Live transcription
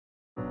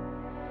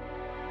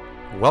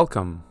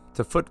Welcome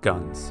to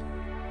Footguns,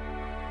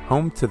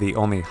 home to the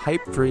only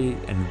hype-free,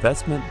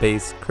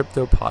 investment-based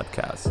crypto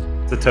podcast.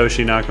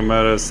 Satoshi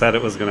Nakamoto said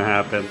it was going to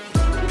happen.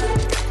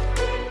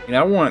 And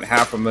I want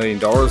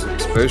 $500,000 of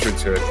exposure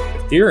to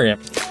Ethereum.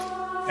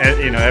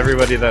 And,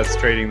 everybody that's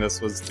trading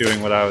this was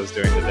doing what I was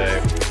doing today.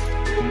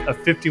 A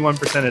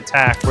 51%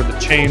 attack where the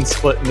chain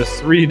split into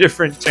 3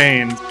 different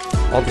chains.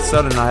 All of a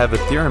sudden, I have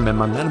Ethereum in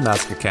my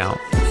MetaMask account.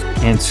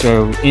 And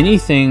so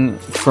anything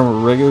from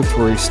a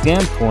regulatory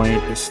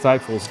standpoint that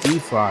stifles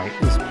DeFi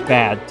is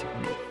bad to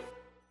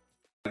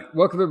me.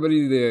 Welcome,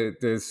 everybody, to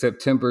the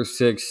September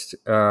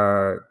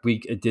 6th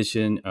week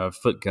edition of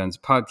Footguns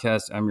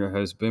Podcast. I'm your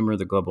host, Boomer,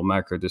 the global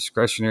macro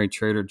discretionary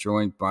trader,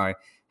 joined by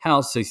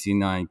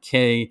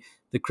Hal69K,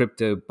 the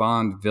crypto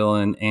bond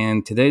villain,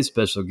 and today's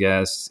special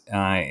guest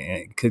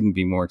I couldn't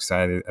be more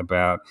excited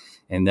about,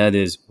 and that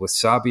is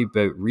Wasabi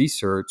Boat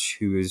Research,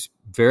 who is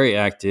very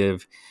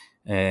active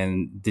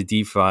and the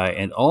DeFi,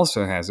 and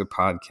also has a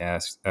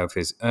podcast of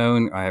his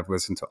own. I have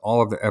listened to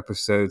all of the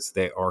episodes.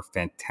 They are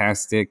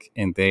fantastic,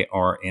 and they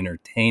are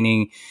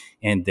entertaining,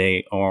 and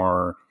they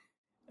are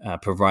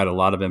provide a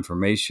lot of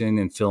information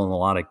and fill in a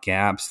lot of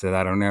gaps that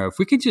I don't know. If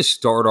we could just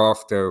start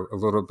off, though, a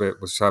little bit,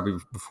 Wasabi,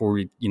 before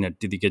we, did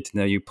the get to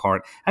know you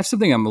part. I have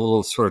something I'm a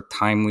little sort of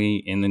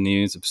timely in the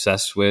news,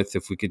 obsessed with,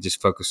 if we could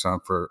just focus on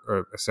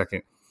for a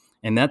second,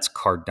 and that's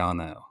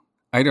Cardano.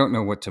 I don't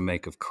know what to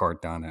make of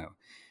Cardano.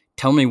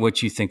 Tell me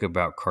what you think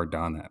about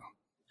Cardano.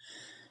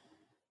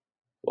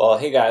 Well,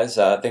 hey guys,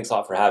 thanks a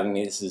lot for having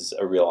me. This is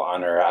a real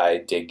honor. I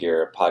dig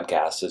your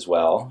podcast as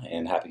well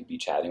and happy to be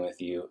chatting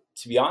with you.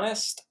 To be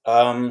honest,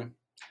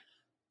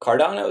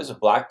 Cardano is a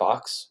black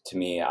box to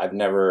me. I've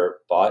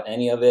never bought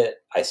any of it.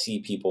 I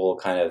see people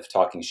kind of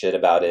talking shit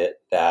about it,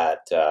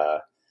 that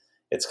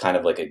it's kind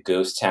of like a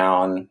ghost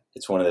town.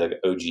 It's one of the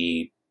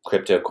OG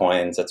crypto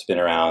coins that's been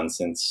around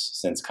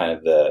since kind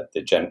of the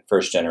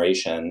first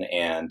generation,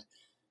 and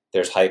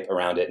there's hype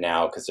around it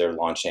now because they're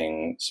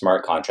launching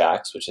smart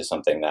contracts, which is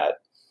something that,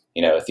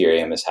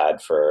 Ethereum has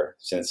had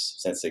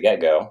since the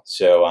get-go.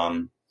 So,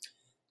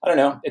 I don't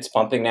know. It's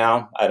pumping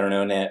now. I don't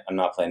own it. I'm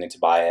not planning to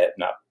buy it.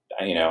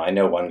 I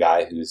know one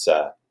guy who's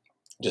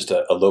just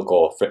a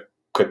local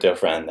crypto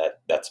friend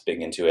that's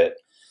big into it.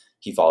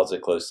 He follows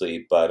it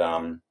closely, but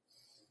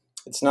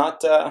it's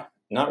not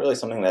really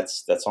something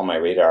that's on my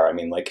radar. I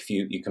mean, like if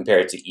you compare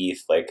it to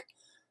ETH, like,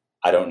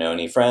 I don't know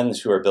any friends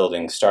who are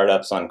building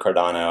startups on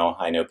Cardano.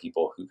 I know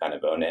people who kind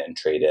of own it and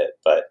trade it,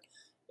 but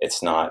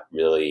it's not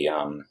really,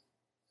 I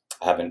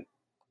haven't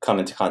come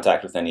into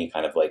contact with any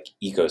kind of like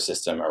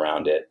ecosystem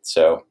around it.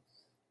 So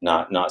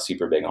not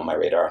super big on my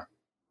radar.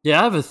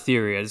 Yeah, I have a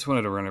theory. I just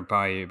wanted to run it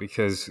by you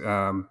because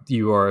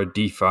you are a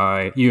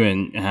DeFi, you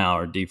and Hal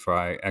are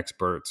DeFi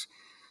experts.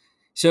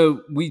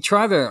 So we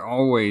try to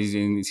always,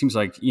 and it seems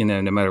like, no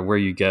matter where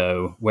you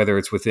go, whether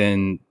it's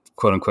within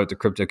quote unquote the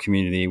crypto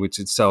community, which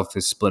itself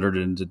is splintered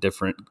into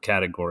different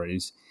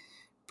categories.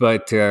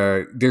 But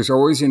there's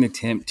always an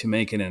attempt to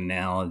make an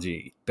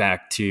analogy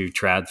back to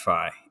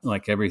TradFi.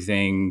 Like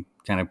everything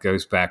kind of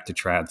goes back to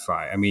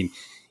TradFi. I mean,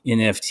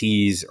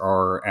 NFTs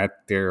are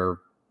at the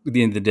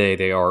end of the day,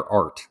 they are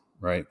art,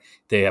 right?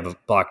 They have a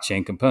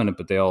blockchain component,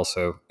 but they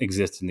also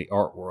exist in the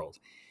art world.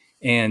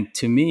 And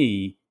to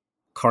me,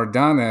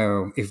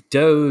 Cardano, if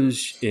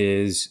Doge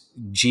is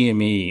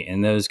GME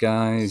and those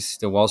guys,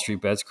 the Wall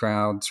Street Bets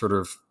crowd, sort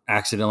of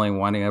accidentally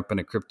winding up in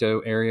a crypto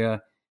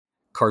area,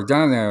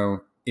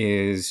 Cardano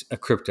is a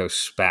crypto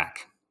SPAC.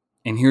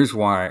 And here's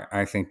why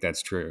I think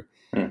that's true.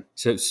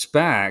 So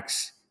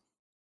SPACs,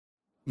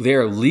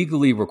 they're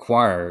legally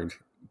required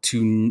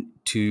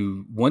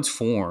to once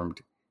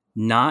formed,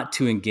 not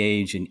to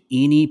engage in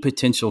any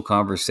potential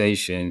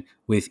conversation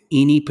with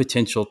any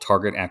potential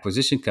target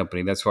acquisition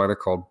company. That's why they're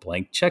called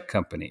blank check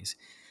companies.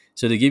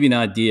 So to give you an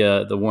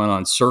idea, the one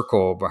on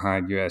Circle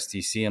behind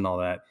USDC and all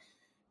that,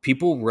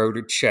 people wrote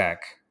a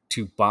check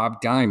to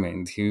Bob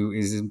Diamond, who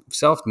is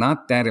himself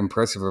not that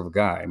impressive of a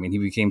guy. I mean, he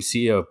became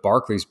CEO of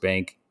Barclays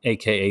Bank,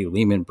 aka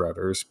Lehman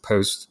Brothers,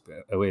 post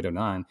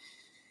 0809.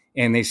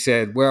 And they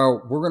said,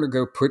 well, we're going to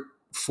go put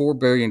 $4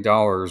 billion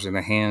in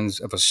the hands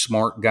of a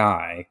smart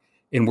guy,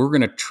 and we're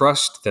going to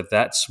trust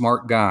that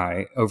smart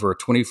guy over a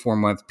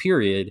 24-month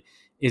period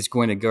is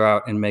going to go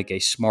out and make a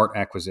smart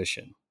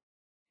acquisition.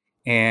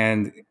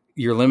 And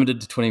you're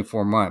limited to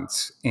 24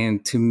 months.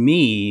 And to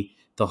me,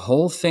 the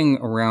whole thing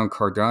around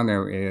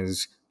Cardano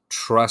is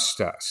trust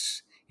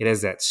us. It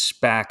has that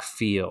SPAC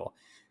feel.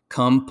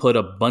 Come put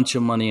a bunch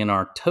of money in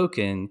our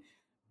token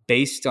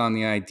based on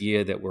the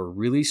idea that we're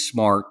really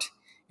smart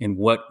in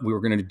what we're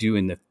going to do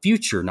in the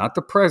future, not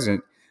the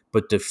present,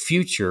 but the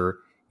future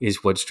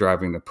is what's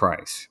driving the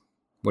price.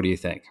 What do you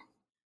think?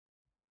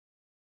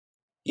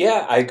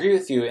 Yeah, I agree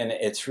with you. And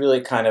it's really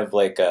kind of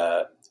like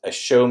a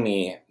show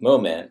me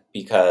moment,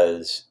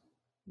 because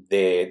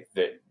their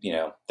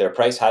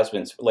price has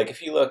been, like,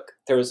 if you look,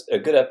 there was a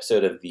good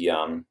episode of the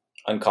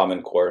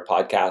Uncommon Core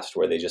podcast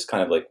where they just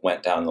kind of like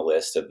went down the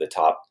list of the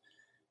top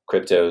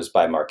cryptos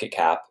by market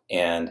cap.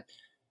 And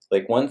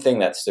like one thing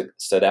that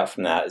stood out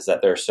from that is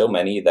that there are so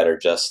many that are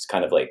just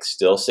kind of like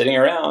still sitting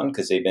around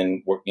because they've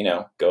been,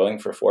 going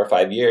for 4 or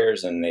 5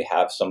 years, and they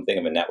have something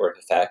of a network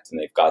effect, and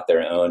they've got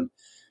their own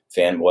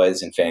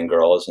fanboys and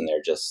fangirls, and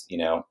they're just,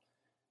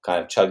 kind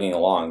of chugging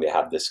along. They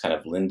have this kind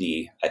of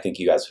Lindy. I think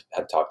you guys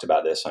have talked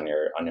about this on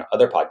your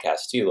other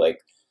podcast too. Like,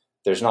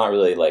 there's not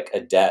really like a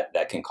debt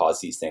that can cause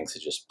these things to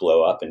just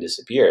blow up and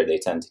disappear. They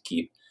tend to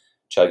keep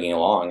chugging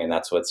along, and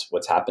that's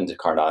what's happened to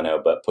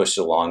Cardano, but pushed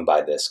along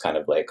by this kind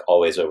of like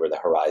always over the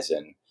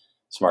horizon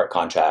smart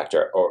contract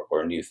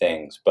or new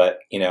things. But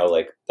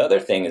like the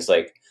other thing is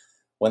like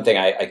one thing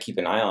I keep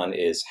an eye on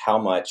is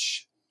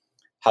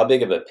how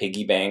big of a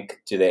piggy bank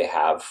do they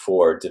have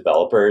for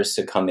developers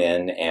to come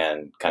in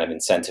and kind of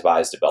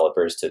incentivize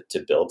developers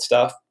to build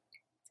stuff.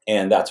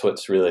 And that's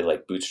what's really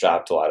like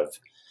bootstrapped a lot of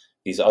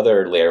these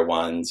other layer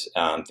ones,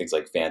 things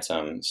like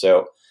Phantom.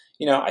 So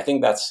I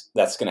think that's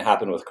going to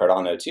happen with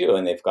Cardano too.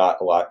 And they've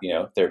got a lot,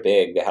 they're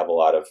big, they have a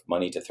lot of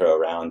money to throw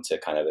around to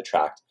kind of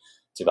attract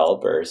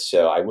developers.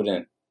 So I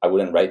wouldn't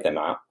write them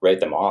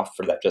off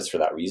for that, just for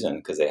that reason,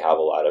 because they have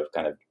a lot of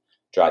kind of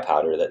dry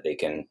powder that they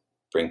can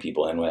bring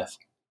people in with.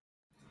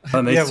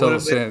 That makes total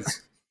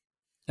sense.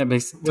 That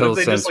makes total sense. What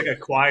if they just like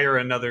acquire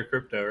another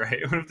crypto, right?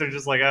 What if they're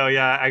just like, oh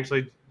yeah,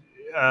 actually,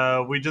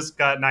 we just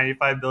got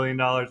 $95 billion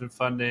in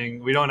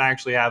funding. We don't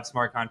actually have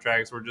smart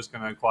contracts. We're just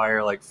going to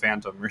acquire like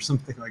Phantom or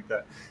something like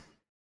that.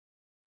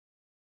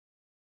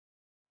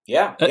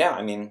 Yeah.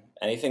 I mean,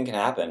 anything can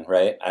happen,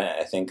 right?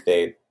 I think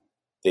they've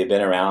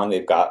been around.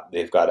 They've got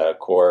a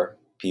core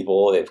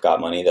people. They've got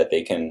money that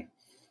they can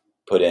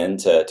put in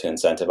to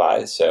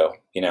incentivize. So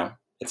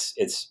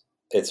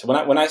it's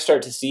when I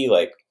start to see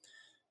like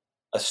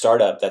a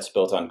startup that's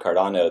built on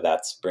Cardano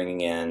that's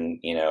bringing in,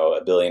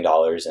 $1 billion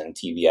in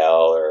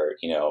TVL, or,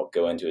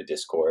 go into a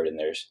Discord and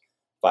there's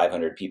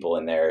 500 people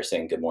in there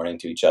saying good morning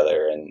to each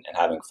other and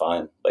having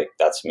fun. Like,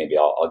 that's maybe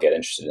I'll get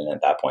interested in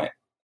at that point.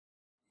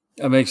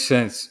 That makes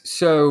sense.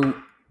 So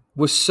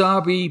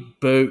Wasabi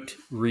Boat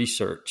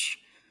Research.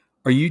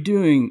 Are you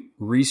doing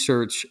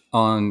research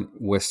on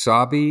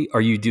Wasabi?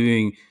 Are you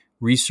doing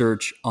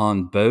research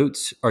on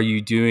boats? Are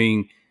you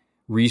doing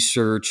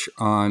research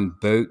on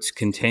boats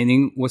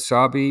containing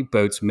wasabi,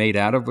 boats made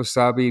out of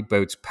wasabi,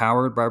 boats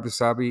powered by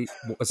wasabi?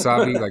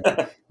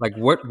 like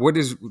what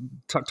is?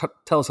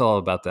 Tell us all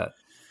about that.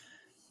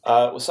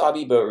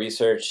 Wasabi Boat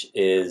Research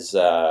is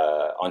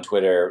on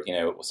Twitter.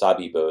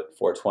 Wasabi Boat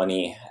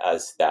 420,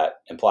 as that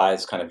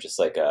implies, kind of just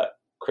like a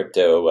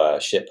crypto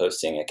shit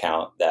posting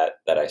account that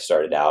I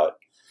started out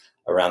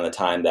around the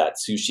time that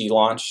Sushi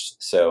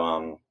launched.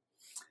 So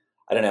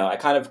I don't know. I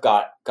kind of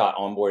got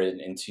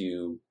onboarded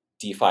into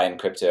DeFi and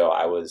crypto.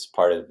 I was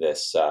part of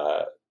this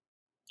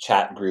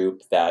chat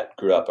group that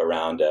grew up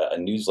around a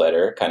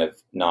newsletter, kind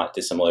of not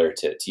dissimilar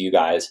to you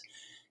guys.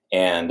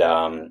 And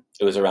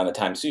it was around the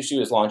time Sushi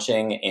was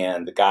launching,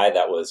 and the guy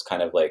that was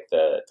kind of like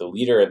the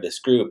leader of this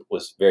group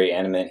was very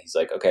animate. He's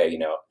like, okay,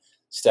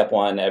 step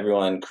one,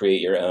 everyone create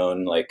your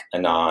own like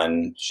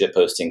anon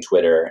shitposting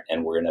Twitter,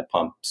 and we're going to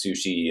pump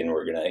Sushi, and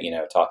we're going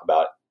to, talk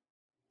about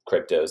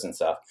cryptos and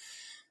stuff.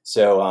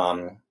 So,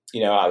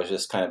 I was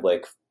just kind of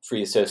like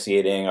free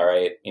associating, all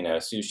right,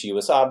 Sushi,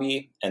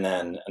 Wasabi. And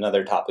then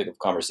another topic of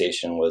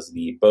conversation was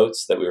the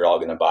boats that we were all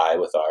going to buy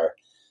with our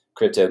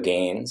crypto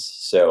gains.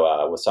 So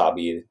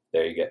Wasabi,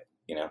 there you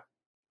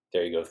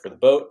go for the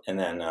boat. And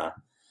then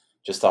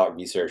just thought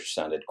research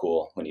sounded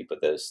cool when you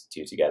put those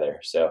two together.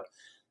 So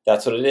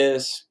that's what it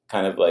is.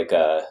 Kind of like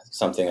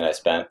something that I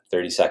spent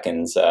 30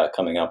 seconds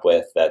coming up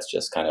with that's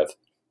just kind of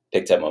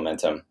picked up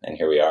momentum, and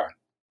here we are.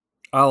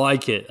 I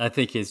like it. I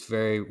think it's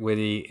very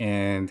witty,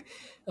 and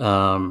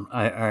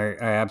I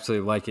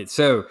absolutely like it.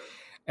 So,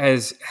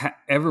 as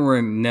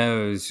everyone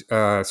knows,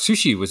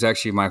 Sushi was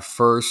actually my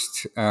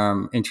first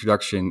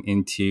introduction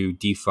into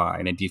DeFi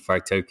and a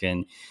DeFi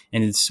token,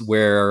 and it's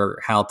where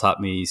Hal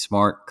taught me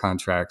smart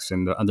contracts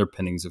and the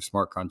underpinnings of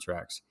smart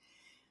contracts.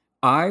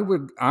 I'm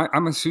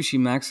a Sushi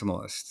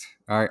maximalist.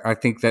 I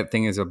think that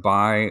thing is a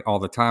buy all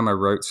the time. I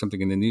wrote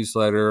something in the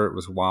newsletter. It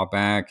was a while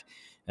back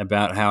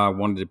about how I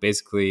wanted to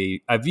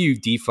basically, I view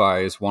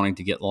DeFi as wanting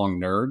to get long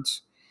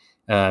nerds,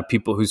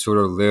 people who sort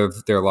of live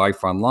their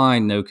life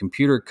online, know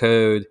computer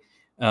code,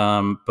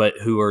 but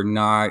who are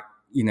not,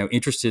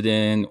 interested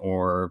in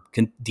or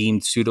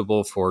deemed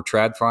suitable for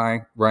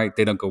TradFi, right?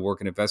 They don't go work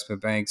in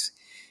investment banks,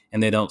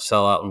 and they don't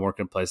sell out and work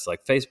in places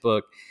like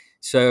Facebook.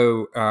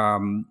 So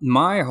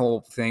my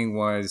whole thing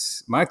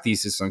was, my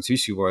thesis on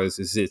Sushi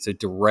is it's a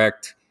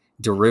direct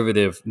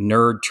derivative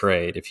nerd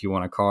trade, if you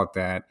want to call it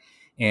that.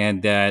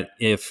 And that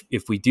if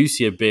we do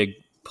see a big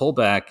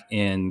pullback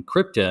in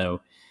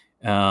crypto,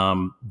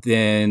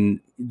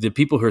 then the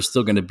people who are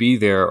still going to be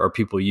there are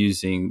people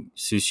using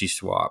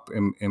SushiSwap.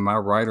 Am I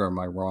right or am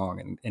I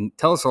wrong? And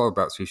tell us all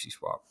about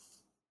SushiSwap.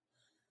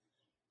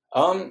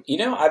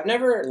 I've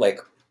never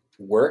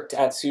worked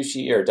at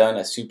Sushi or done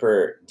a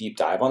super deep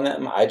dive on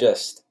them. I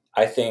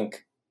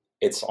think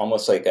it's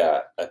almost like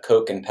a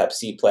Coke and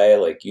Pepsi play.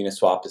 Like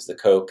Uniswap is the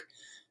Coke.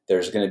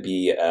 There's going to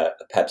be a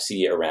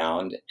Pepsi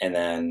around. And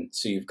then,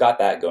 so you've got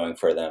that going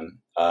for them.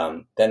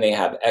 Then they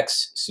have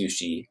X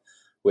Sushi,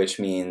 which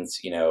means,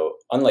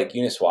 unlike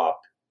Uniswap,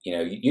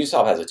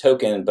 Uniswap has a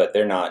token, but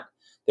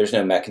there's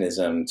no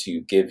mechanism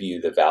to give you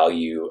the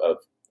value of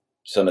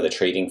some of the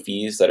trading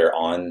fees that are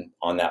on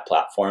that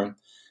platform.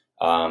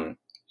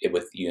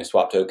 With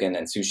Uniswap token,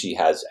 and Sushi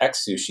has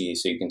X Sushi,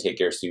 so you can take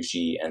your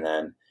sushi and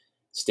then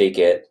stake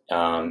it,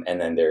 and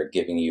then they're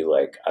giving you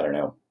like, I don't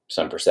know,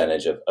 some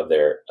percentage of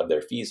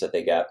their fees that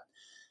they get.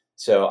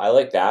 So I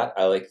like that.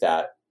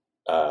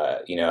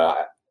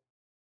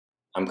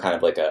 I'm kind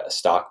of like a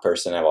stock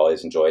person. I've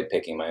always enjoyed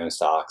picking my own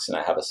stocks, and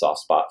I have a soft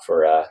spot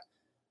for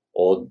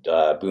old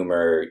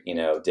boomer,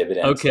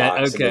 dividend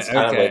stocks. Okay. It's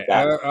kind of like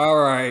that. All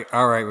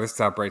right. Let's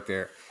stop right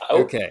there.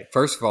 Oh. Okay.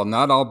 First of all,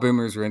 not all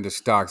boomers are into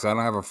stocks. I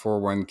don't have a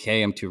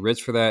 401k. I'm too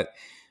rich for that.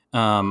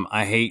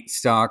 I hate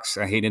stocks.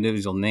 I hate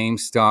individual name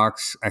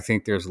stocks. I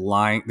think there's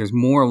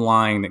more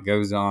lying that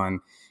goes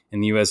on in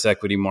the U.S.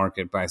 equity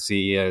market by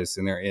CEOs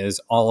than there is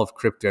all of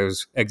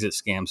crypto's exit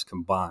scams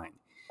combined.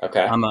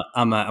 Okay. I'm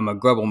a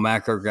global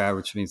macro guy,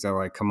 which means I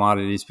like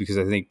commodities because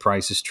I think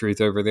price is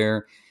truth over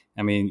there.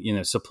 I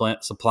mean,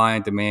 supply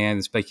and demand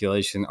and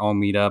speculation all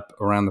meet up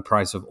around the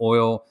price of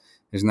oil.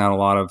 There's not a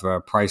lot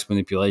of price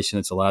manipulation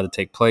that's allowed to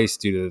take place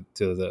due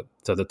to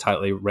the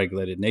tightly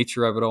regulated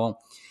nature of it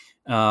all.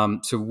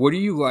 So what do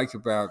you like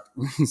about?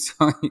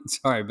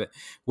 sorry, but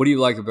what do you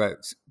like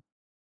about?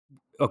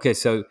 Okay,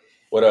 so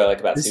what do I like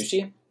about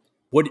sushi?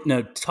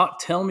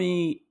 Tell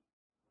me,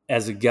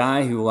 as a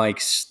guy who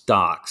likes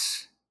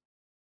stocks,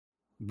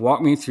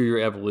 walk me through your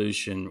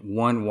evolution.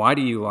 One, why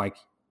do you like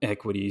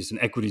equities and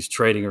equities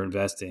trading or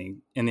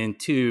investing? And then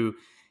two,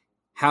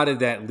 how did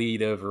that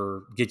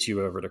get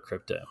you over to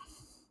crypto?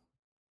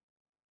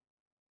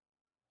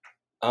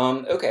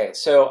 Okay,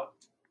 so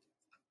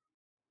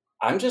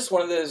I'm just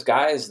one of those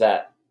guys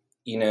that,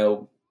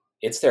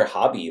 it's their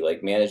hobby.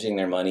 Like managing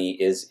their money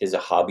is a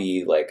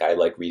hobby. Like I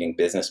like reading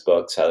business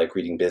books. I like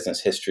reading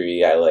business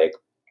history. I like,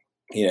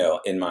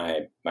 in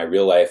my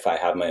real life, I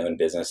have my own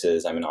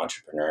businesses. I'm an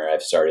entrepreneur.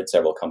 I've started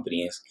several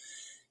companies.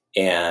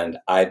 And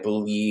I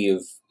believe,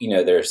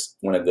 there's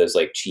one of those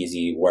like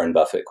cheesy Warren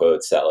Buffett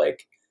quotes that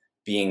like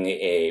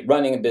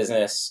running a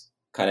business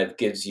kind of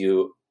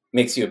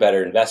makes you a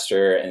better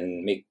investor,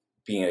 and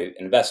being an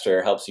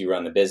investor helps you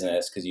run the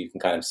business because you can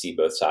kind of see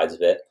both sides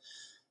of it.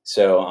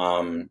 So,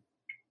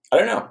 I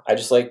don't know. I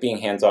just like being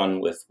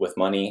hands-on with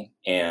money.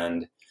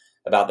 And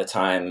about this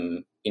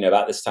time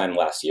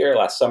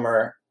last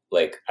summer,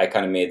 like I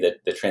kind of made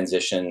the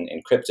transition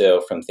in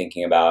crypto from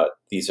thinking about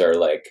these are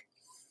like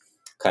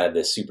kind of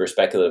this super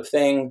speculative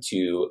thing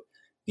to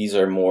these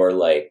are more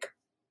like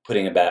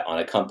putting a bet on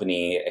a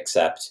company,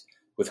 except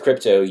with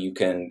crypto, you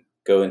can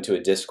go into a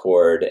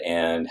Discord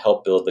and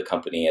help build the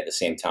company at the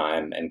same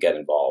time and get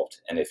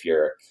involved. And if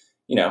you're,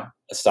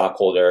 a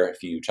stockholder,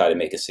 if you try to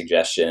make a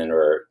suggestion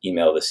or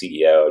email the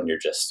CEO and you're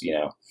just,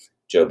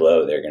 Joe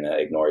Blow, they're going to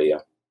ignore you.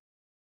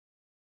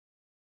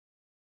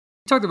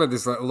 We talked about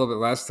this a little bit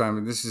last time,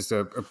 and this is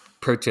a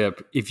pro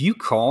tip. If you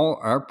call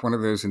up one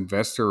of those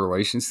investor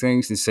relations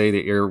things and say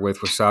that you're with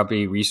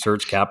Wasabi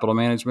Research Capital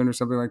Management or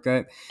something like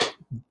that,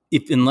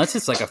 unless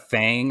it's like a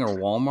FANG or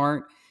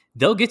Walmart,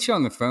 they'll get you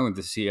on the phone with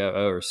the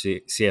COO or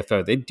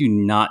CFO. They do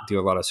not do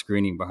a lot of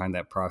screening behind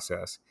that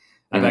process.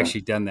 I've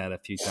actually done that a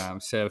few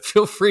times. So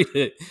feel free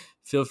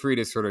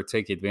to sort of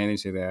take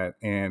advantage of that.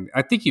 And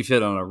I think you've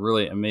hit on a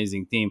really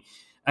amazing theme.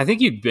 I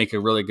think you'd make a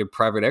really good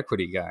private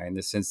equity guy in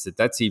the sense that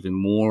that's even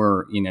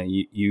more,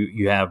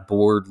 you have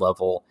board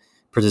level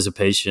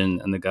participation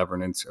in the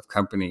governance of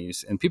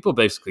companies, and people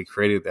basically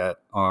created that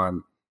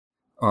on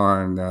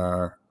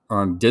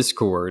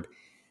Discord.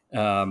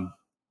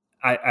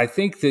 I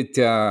think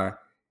that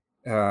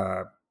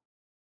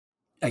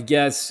I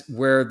guess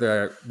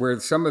where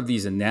some of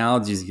these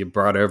analogies get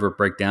brought over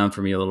break down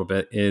for me a little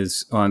bit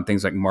is on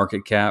things like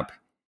market cap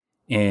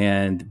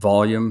and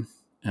volume.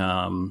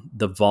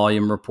 The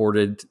volume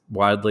reported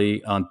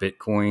widely on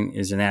Bitcoin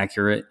is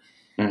inaccurate.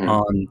 Mm-hmm.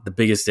 On the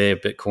biggest day of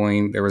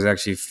Bitcoin, there was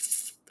actually,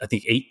 I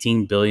think,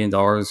 $18 billion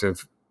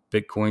of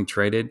Bitcoin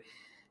traded,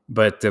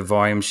 but the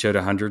volume showed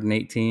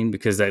 118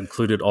 because that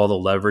included all the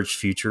leveraged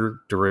future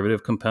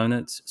derivative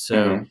components.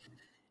 So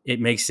it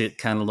makes it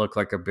kind of look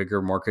like a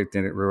bigger market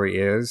than it really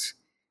is.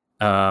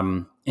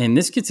 And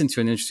this gets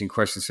into an interesting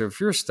question. So if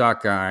you're a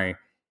stock guy,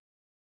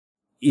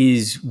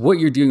 is what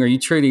you're doing,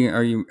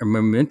 are you a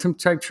momentum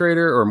type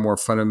trader or a more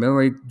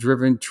fundamentally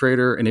driven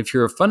trader? And if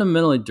you're a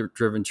fundamentally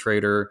driven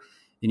trader,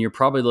 then you're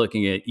probably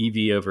looking at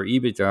EV over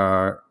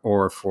EBITDA,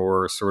 or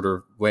for sort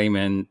of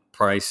layman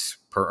price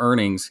per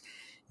earnings.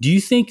 Do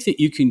you think that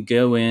you can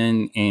go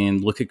in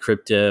and look at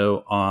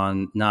crypto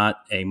on not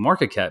a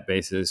market cap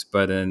basis,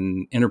 but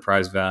an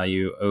enterprise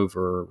value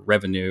over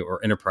revenue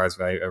or enterprise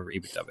value over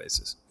EBITDA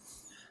basis?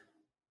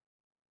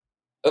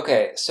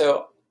 Okay,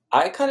 so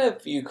I kind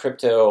of view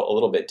crypto a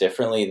little bit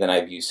differently than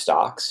I view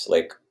stocks.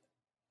 Like,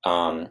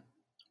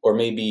 or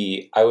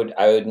maybe I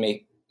would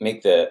make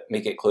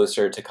it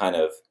closer to kind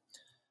of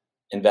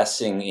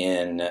investing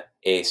in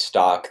a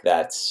stock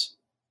that's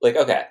like,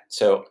 okay,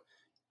 so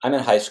I'm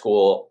in high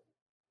school.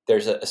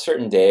 there's a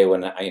certain day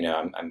when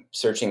I'm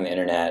searching the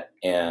internet,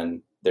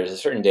 and there's a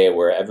certain day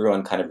where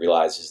everyone kind of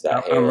realizes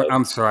that, hey, like,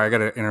 I'm sorry, I got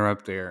to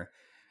interrupt there.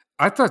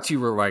 I thought you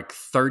were like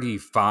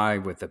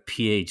 35 with a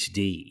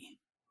PhD.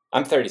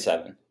 I'm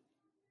 37.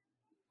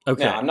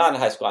 Okay. No, I'm not in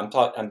high school.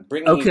 I'm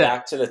bringing you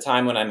back to the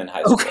time when I'm in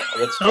high school.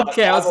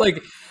 Okay. I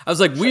was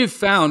like, we have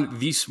found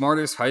the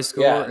smartest high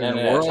schooler in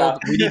the world.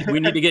 We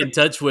need to get in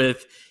touch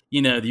with,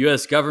 the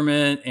U.S.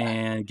 government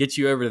and get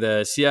you over to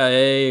the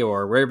CIA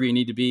or wherever you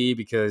need to be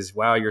because,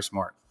 wow, you're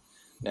smart.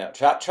 No,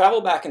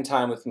 travel back in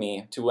time with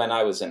me to when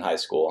I was in high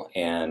school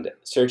and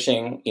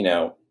searching,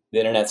 the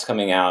internet's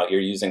coming out,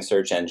 you're using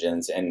search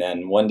engines, and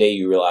then one day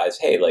you realize,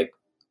 hey, like,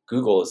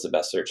 Google is the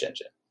best search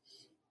engine.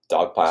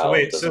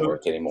 Dogpile doesn't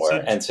work anymore.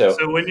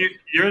 So when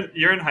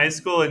you're in high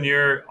school and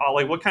you're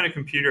like, what kind of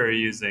computer are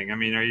you using? I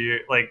mean, are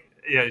you like,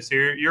 so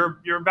you're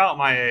about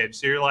my age.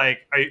 So you're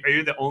like, are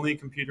you the only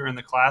computer in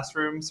the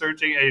classroom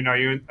searching? Are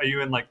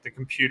you in like the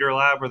computer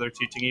lab where they're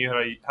teaching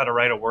you how to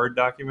write a Word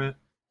document?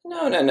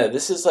 No.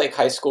 This is like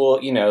high school,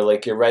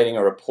 like you're writing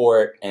a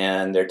report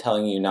and they're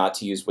telling you not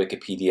to use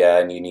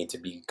Wikipedia and you need to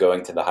be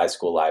going to the high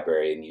school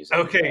library and using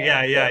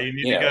yeah. You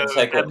need to go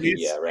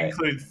encyclopedia, at least right?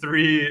 Include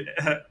 3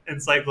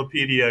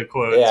 encyclopedia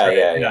quotes.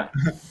 Yeah.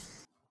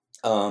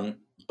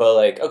 But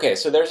like, okay,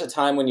 so there's a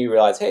time when you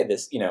realize, hey,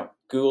 this,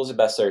 Google's the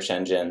best search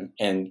engine.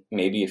 And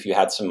maybe if you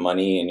had some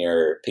money in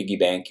your piggy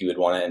bank, you would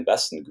want to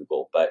invest in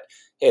Google. But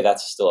hey,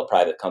 that's still a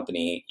private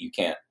company. You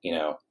can't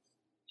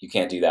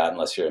do that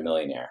unless you're a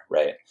millionaire,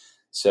 right?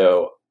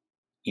 So,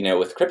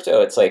 with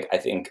crypto, it's like, I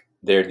think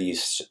they're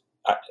these,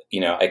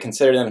 I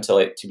consider them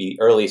to be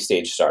early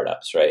stage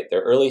startups, right?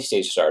 They're early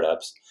stage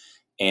startups,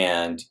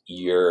 and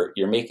you're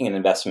making an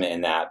investment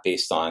in that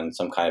based on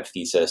some kind of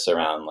thesis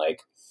around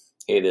like,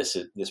 hey,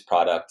 this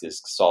product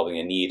is solving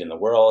a need in the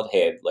world.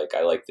 Hey, like,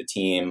 I like the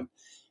team.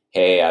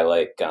 Hey, I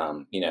like,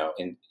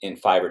 in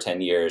 5 or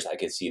 10 years, I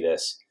could see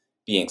this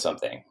being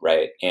something,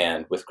 right?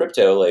 And with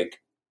crypto, like,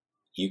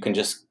 you can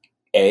just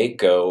A,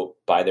 go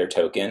buy their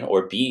token,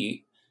 or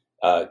B,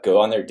 go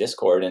on their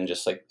Discord and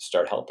just like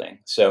start helping.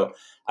 So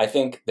I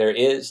think there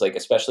is, like,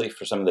 especially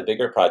for some of the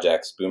bigger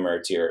projects,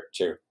 Boomer, to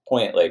your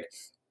point, like,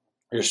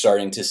 you're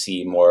starting to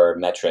see more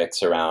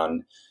metrics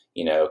around,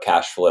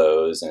 cash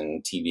flows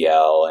and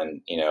TVL,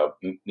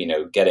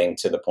 and getting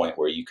to the point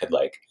where you could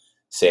like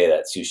say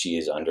that sushi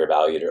is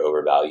undervalued or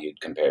overvalued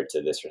compared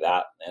to this or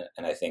that.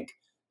 And I think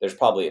there's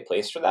probably a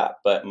place for that.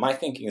 But my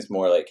thinking is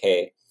more like,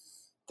 hey,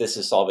 this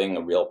is solving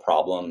a real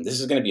problem. This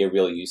is going to be a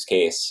real use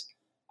case.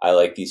 I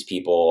like these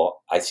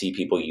people. I see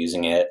people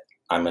using it.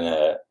 I'm going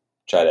to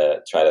try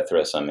to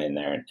throw some in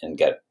there and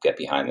get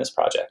behind this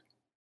project.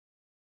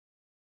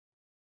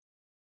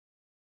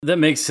 That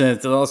makes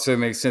sense. It also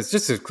makes sense.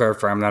 Just to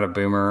clarify, I'm not a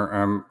boomer.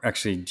 I'm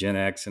actually Gen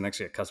X and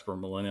actually a customer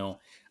millennial.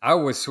 I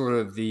was sort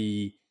of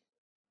the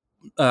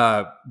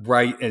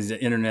right as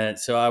the internet.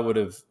 So I would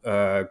have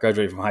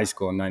graduated from high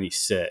school in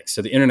 96.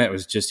 So the internet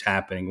was just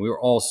happening. We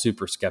were all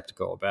super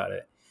skeptical about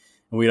it.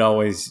 And we'd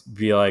always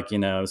be like,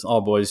 it's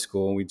all boys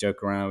school. And we'd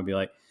joke around. We'd be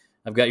like,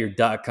 I've got your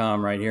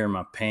 .com right here in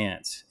my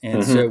pants.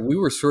 And so we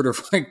were sort of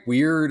like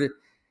weird,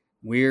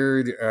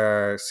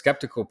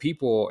 skeptical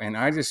people. And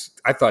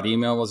I thought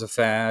email was a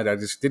fad. I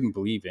just didn't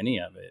believe any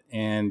of it.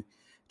 And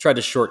tried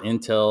to short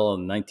Intel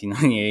in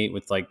 1998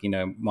 with like,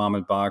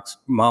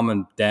 mom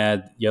and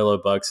dad yellow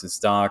bucks and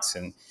stocks.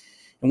 And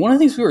one of the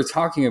things we were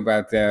talking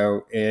about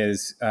though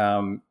is,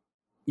 so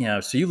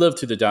you lived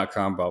through the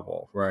 .com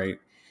bubble, right?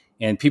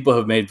 And people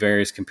have made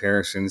various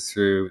comparisons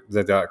through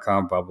the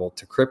 .com bubble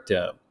to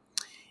crypto.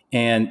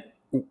 And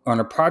on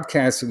a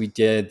podcast that we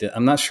did,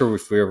 I'm not sure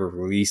if we ever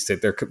released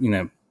it. There,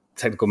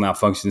 technical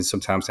malfunctions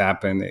sometimes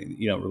happen.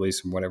 You don't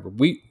release them, whatever.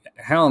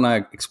 Hal and I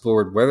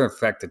explored whether, in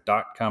fact,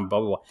 the .com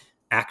bubble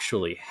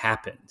actually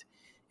happened,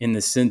 in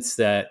the sense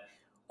that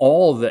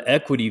all the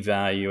equity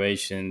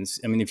valuations.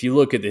 I mean, if you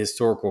look at the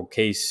historical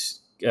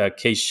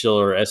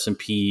Case-Shiller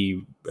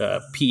S&P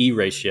PE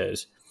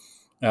ratios,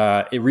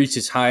 it reached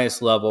its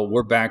highest level.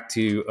 We're back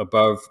to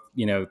above,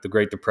 the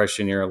Great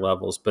Depression era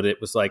levels, but it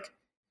was like,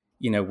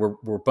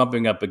 we're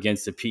bumping up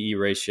against the PE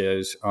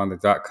ratios on the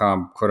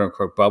 .com quote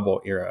unquote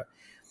bubble era.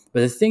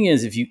 But the thing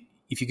is, if you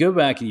go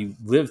back and you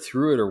live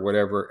through it or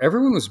whatever,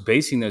 everyone was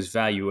basing those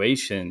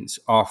valuations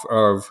off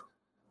of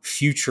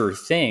future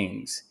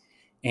things.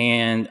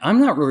 And I'm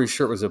not really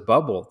sure it was a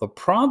bubble. The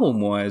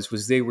problem was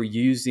they were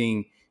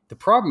using, the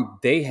problem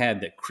they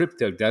had that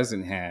crypto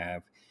doesn't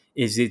have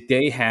is that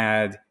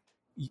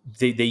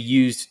they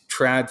used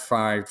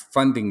TradFi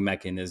funding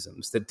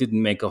mechanisms that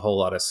didn't make a whole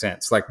lot of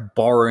sense, like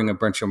borrowing a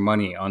bunch of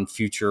money on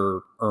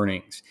future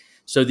earnings.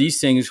 So these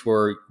things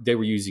they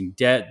were using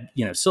debt.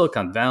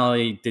 Silicon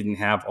Valley didn't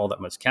have all that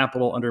much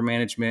capital under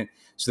management,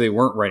 so they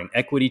weren't writing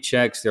equity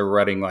checks. They were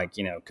writing like,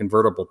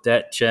 convertible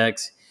debt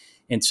checks.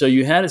 And so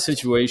you had a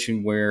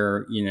situation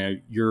where,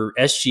 your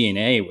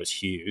SG&A was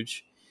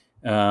huge,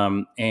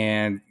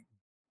 and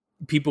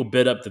people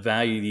bid up the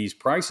value of these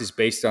prices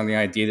based on the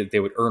idea that they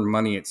would earn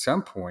money at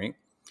some point.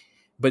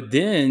 But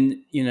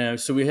then,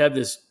 so we have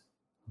this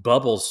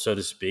bubble, so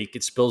to speak.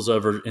 It spills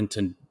over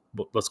into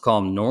let's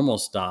call them normal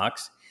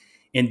stocks.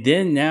 And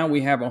then now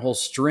we have a whole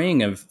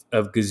string of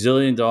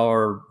gazillion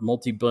dollar,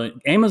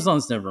 multi-billion.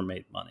 Amazon's never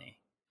made money.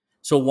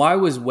 So why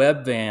was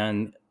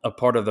Webvan a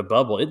part of the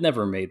bubble? It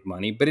never made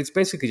money, but it's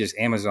basically just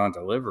Amazon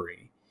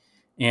delivery.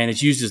 And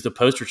it's used as the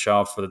poster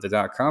child for the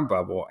dot-com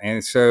bubble.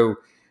 And so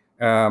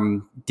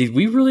did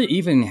we really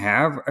even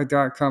have a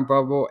dot-com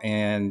bubble?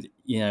 And,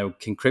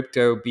 can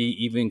crypto be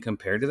even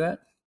compared to that?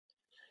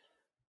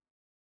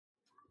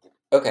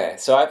 Okay,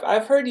 so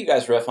I've heard you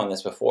guys riff on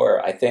this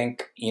before. I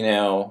think, it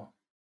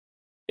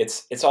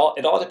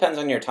all depends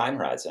on your time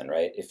horizon,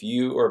 right? If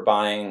you were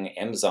buying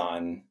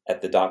Amazon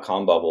at the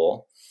dot-com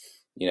bubble,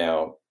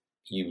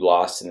 you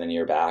lost and then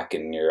you're back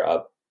and you're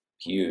up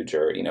huge,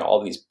 or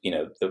all these,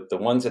 the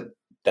ones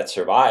that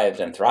survived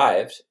and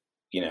thrived,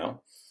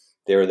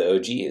 they were the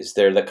OGs.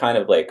 They're the kind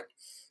of like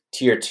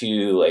tier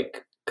 2,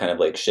 like kind of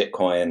like shit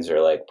coins or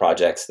like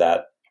projects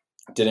that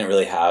didn't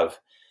really have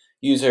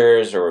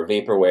users or were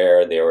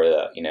vaporware. They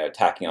were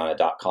tacking on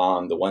a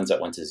 .com. The ones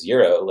that went to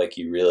zero, like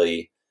you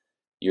really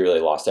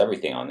lost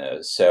everything on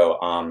those. So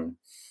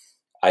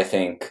I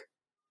think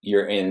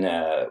you're in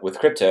with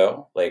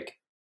crypto, like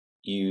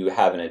you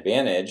have an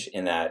advantage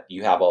in that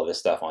you have all this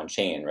stuff on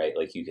chain, right?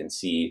 Like you can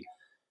see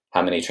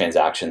how many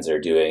transactions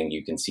they're doing.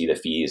 You can see the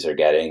fees they're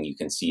getting. You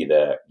can see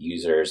the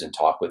users and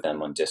talk with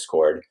them on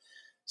Discord.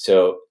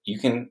 So you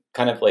can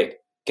kind of like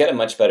get a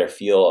much better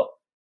feel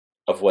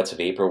of what's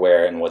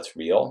vaporware and what's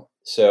real.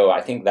 So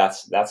I think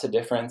that's a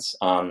difference.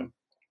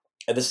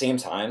 At the same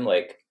time,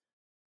 like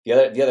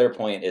the other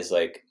point is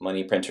like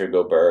money printer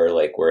go burr.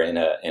 Like we're in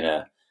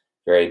a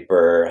very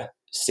burr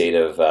state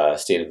of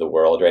the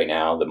world right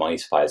now. The money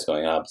supply is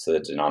going up, so the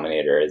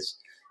denominator is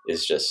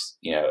just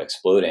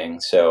exploding.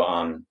 So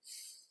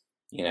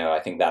I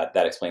think that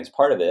explains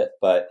part of it.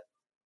 But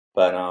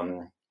I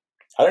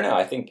don't know.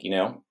 I think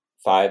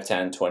 5,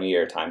 10, 20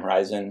 year time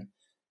horizon,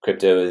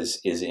 crypto is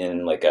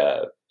in like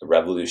a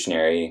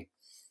revolutionary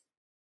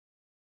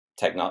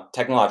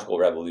technological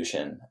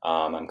revolution.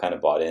 I'm kind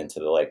of bought into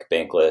the like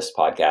Bankless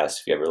podcast.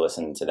 If you ever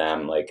listen to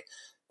them, like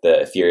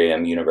the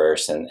Ethereum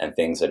universe and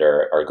things that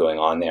are going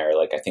on there,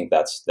 like I think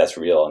that's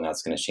real and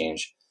that's going to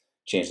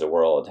change the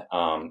world.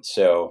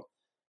 So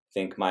I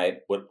think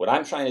what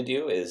I'm trying to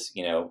do is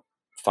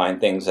find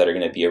things that are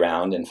going to be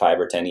around in 5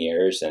 or 10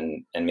 years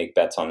and make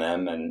bets on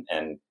them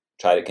and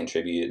try to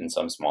contribute in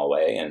some small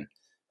way and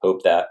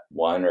hope that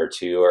 1 or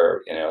 2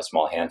 or a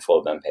small handful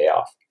of them pay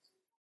off.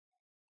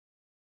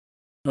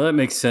 Well, that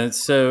makes sense.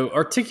 So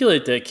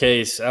articulate that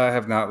case. I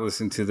have not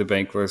listened to the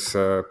Bankless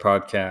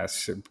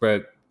podcast,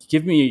 but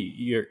give me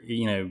your,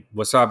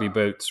 Wasabi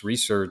Boat's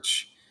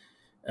research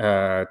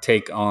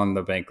take on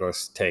the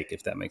Bankless take,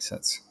 if that makes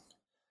sense.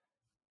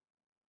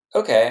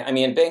 Okay. I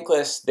mean,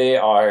 Bankless, they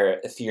are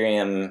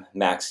Ethereum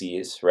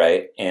maxis,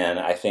 right? And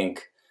I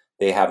think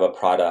they have a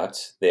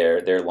product.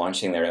 They're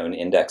launching their own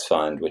index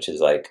fund, which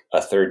is like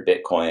a third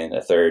Bitcoin,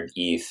 a third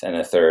ETH, and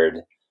a third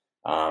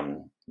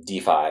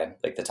DeFi,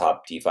 like the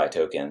top DeFi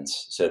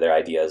tokens. So their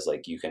idea is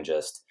like you can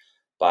just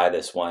buy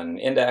this one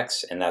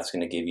index and that's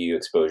going to give you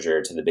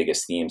exposure to the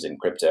biggest themes in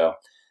crypto.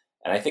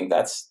 And I think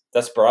that's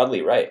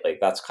broadly right. Like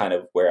that's kind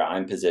of where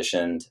I'm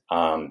positioned.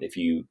 If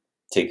you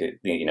take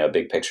a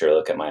big picture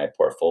look at my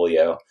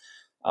portfolio,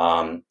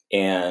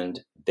 and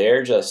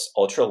they're just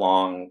ultra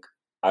long.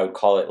 I would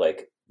call it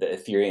like the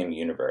Ethereum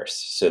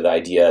universe. So the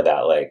idea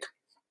that like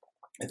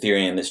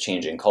Ethereum is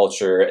changing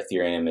culture,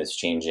 Ethereum is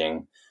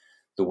changing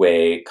the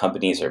way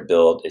companies are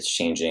built, it's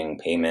changing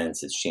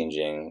payments, it's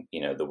changing,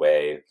 the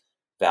way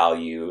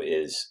value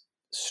is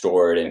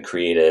stored and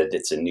created.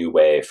 It's a new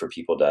way for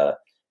people to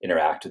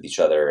interact with each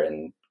other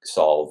and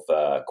solve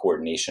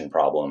coordination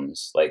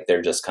problems. Like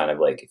they're just kind of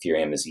like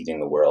Ethereum is eating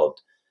the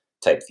world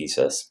type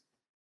thesis.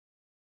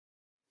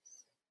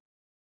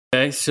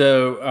 Okay,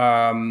 so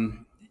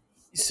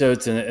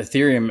it's an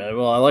Ethereum.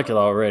 Well, I like it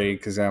already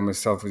because I'm a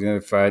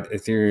self-identified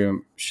Ethereum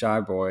shy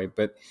boy,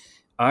 but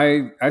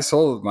I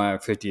sold my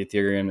 50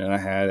 Ethereum that I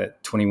had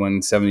at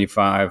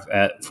 2175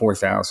 at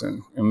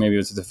 4,000, and maybe it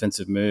was a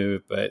defensive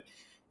move, but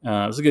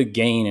it was a good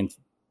gain in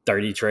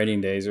 30 trading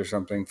days or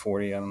something,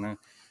 40, I don't know.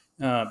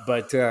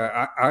 But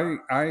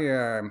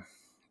the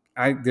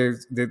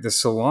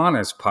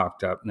Solana's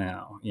popped up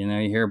now. You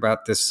hear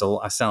about this.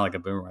 I sound like a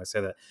boomer when I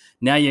say that.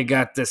 Now you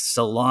got this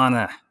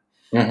Solana,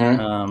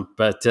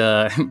 but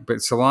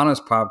Solana's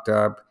popped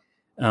up.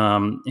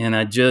 And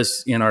I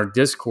just in our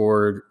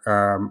Discord,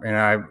 and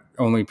I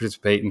only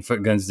participate in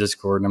Footguns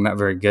Discord, and I'm not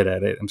very good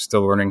at it. I'm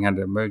still learning how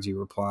to emoji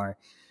reply.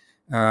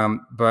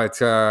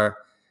 But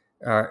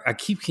I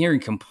keep hearing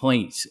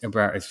complaints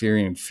about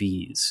Ethereum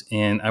fees,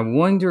 and I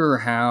wonder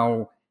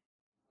how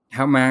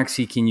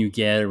maxi can you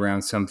get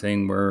around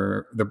something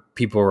where the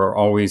people are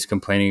always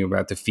complaining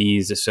about the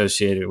fees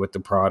associated with the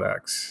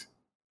products?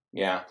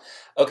 Yeah.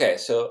 Okay.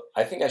 So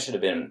I think I should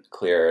have been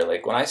clearer.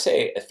 Like when I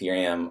say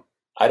Ethereum,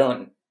 I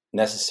don't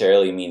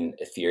necessarily mean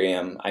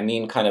Ethereum. I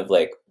mean kind of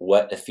like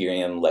what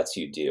Ethereum lets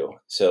you do.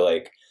 So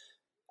like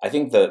I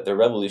think the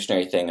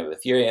revolutionary thing of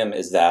Ethereum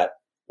is that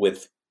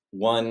with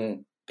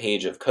one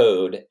page of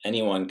code,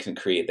 anyone can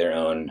create their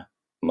own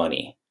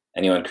money.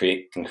 Anyone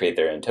can create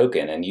their own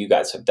token, and you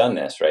guys have done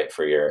this, right,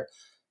 for your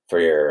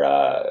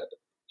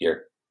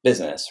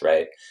business,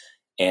 right?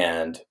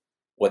 And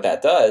what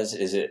that does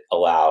is it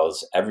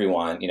allows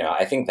everyone,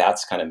 I think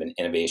that's kind of an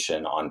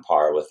innovation on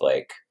par with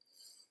like,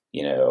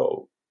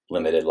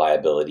 limited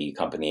liability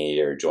company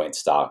or joint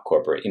stock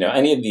corporate,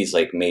 any of these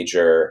like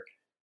major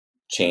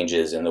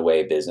changes in the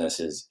way business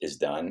is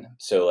done.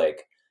 So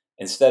like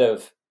instead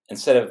of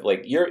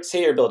like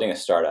you're building a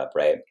startup,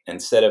 right?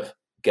 Instead of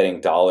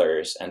getting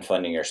dollars and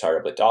funding your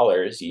startup with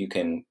dollars, you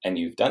can, and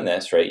you've done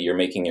this, right? You're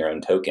making your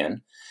own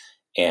token,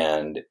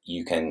 and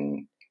you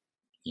can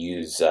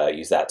use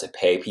that to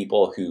pay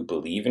people who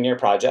believe in your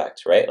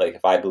project, right? Like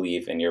if I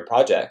believe in your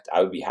project,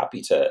 I would be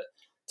happy to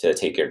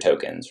take your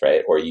tokens,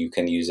 right? Or you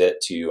can use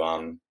it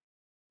to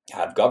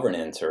have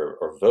governance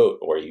or vote,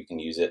 or you can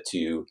use it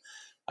to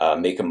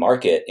make a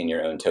market in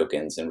your own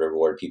tokens and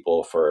reward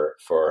people for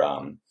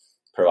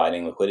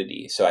providing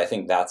liquidity. So I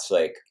think that's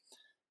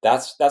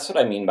what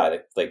I mean by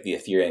the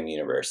Ethereum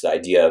universe, the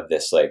idea of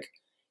this like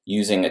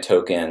using a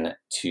token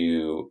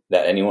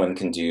that anyone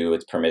can do,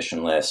 it's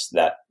permissionless,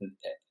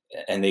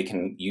 and they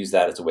can use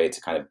that as a way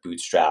to kind of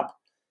bootstrap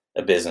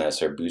a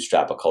business or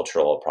bootstrap a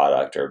cultural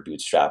product or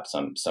bootstrap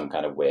some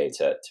kind of way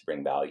to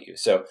bring value.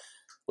 So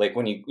like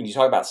when you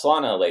talk about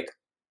Solana, like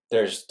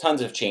there's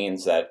tons of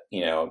chains that,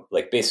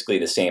 like basically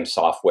the same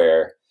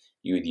software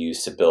you would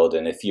use to build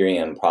an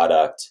Ethereum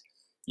product,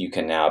 you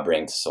can now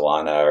bring to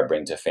Solana or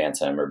bring to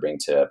Phantom or bring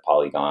to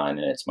Polygon,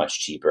 and it's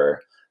much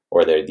cheaper.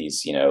 Or there are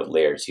these,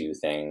 layer 2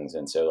 things.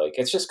 And so like,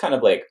 it's just kind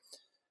of like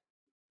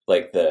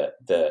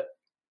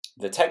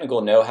the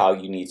technical know-how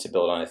you need to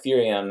build on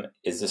Ethereum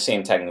is the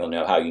same technical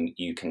know-how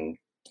you can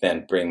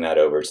then bring that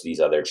over to these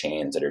other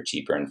chains that are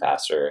cheaper and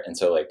faster. And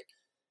so like,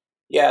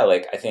 yeah,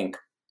 like I think,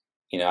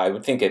 I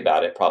would think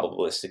about it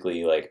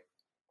probabilistically, like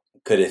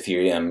could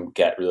Ethereum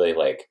get really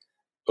like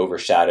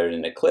overshadowed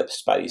and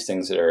eclipsed by these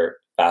things that are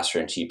faster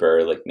and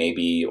cheaper? Like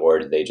maybe, or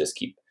do they just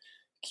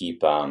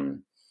keep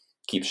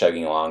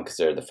chugging along because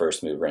they're the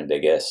first mover and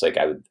biggest? Like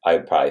I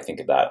would probably think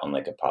of that on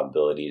like a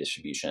probability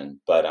distribution.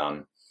 But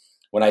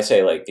when I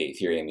say like the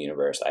Ethereum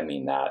universe, I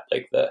mean that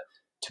like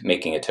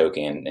making a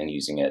token and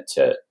using it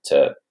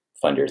to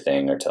fund your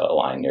thing or to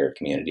align your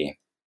community.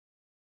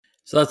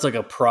 So that's like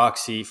a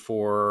proxy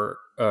for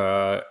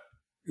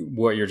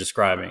what you're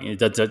describing. It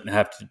doesn't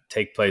have to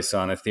take place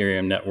on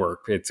Ethereum network.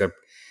 It's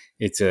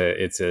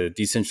a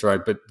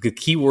decentralized, but the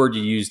key word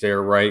you use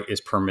there, right,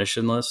 is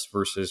permissionless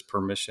versus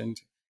permissioned.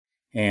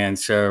 And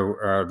so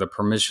the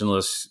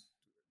permissionless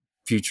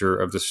future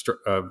of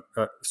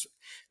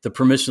the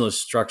permissionless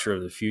structure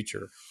of the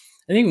future.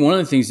 I think one of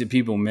the things that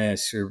people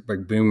miss, or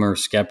like boomer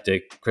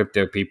skeptic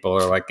crypto people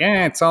are like,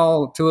 it's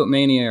all tulip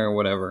mania or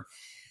whatever,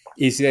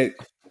 is that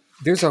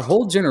there's a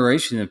whole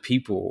generation of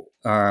people,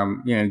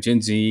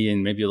 Gen Z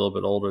and maybe a little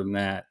bit older than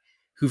that,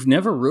 who've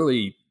never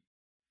really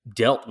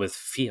dealt with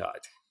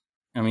fiat.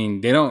 I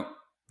mean,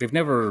 they've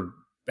never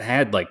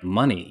had like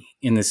money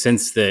in the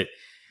sense that,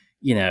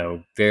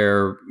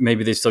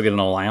 maybe they still get an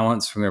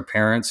allowance from their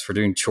parents for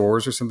doing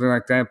chores or something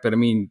like that. But I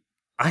mean,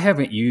 I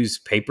haven't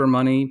used paper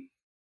money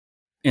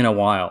in a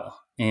while.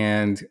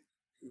 And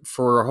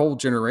for a whole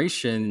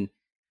generation,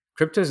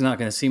 crypto is not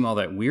going to seem all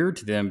that weird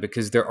to them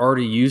because they're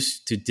already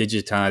used to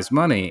digitized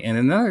money. And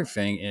another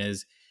thing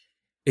is,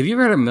 have you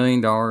ever had $1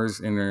 million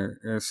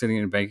sitting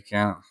in a bank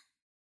account?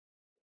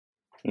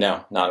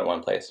 No, not in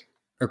one place.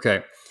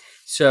 Okay.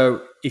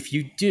 So if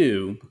you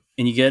do,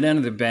 and you get down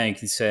to the bank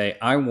and say,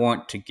 I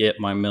want to get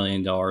my $1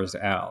 million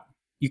out,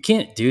 you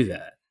can't do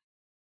that.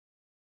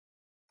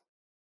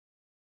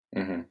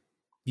 Mm-hmm.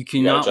 You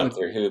cannot jump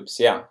through hoops.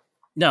 Yeah.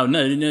 No,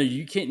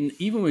 you can't.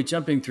 Even with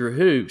jumping through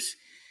hoops,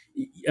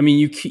 I mean,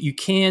 you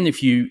can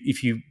if you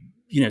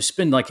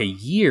spend like a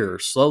year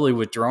slowly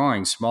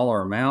withdrawing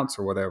smaller amounts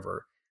or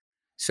whatever.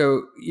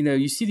 So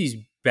you see these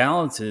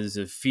balances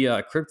of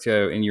fiat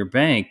crypto in your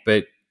bank,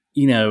 but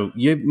you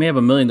may have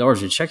 $1 million in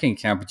your checking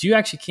account, but you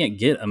actually can't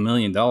get $1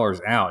 million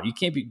out. You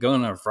can't be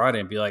going on a Friday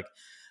and be like,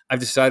 I've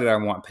decided I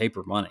want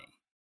paper money.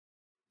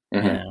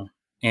 Mm-hmm.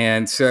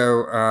 And so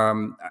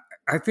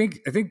I think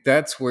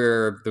that's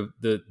where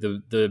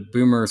the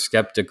boomer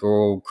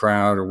skeptical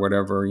crowd or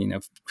whatever,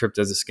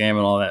 crypto's a scam and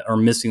all that, are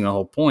missing the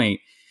whole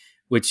point,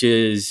 which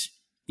is,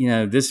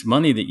 this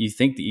money that you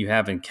think that you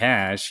have in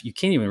cash, you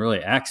can't even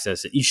really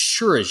access it. You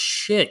sure as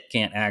shit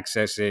can't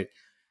access it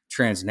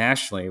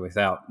transnationally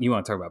without, you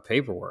want to talk about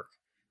paperwork.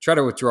 Try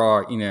to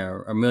withdraw,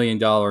 $1 million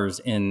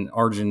in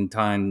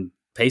Argentine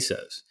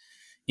pesos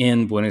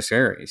in Buenos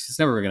Aires. It's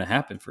never going to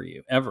happen for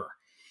you ever.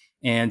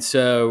 And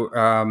so,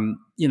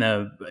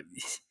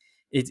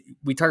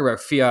 we talk about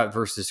fiat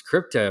versus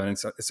crypto, and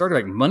it's sort of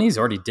like money's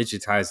already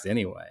digitized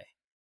anyway.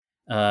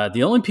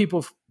 The only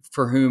people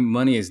for whom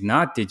money is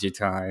not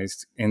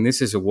digitized, and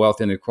this is a wealth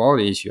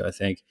inequality issue, I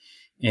think,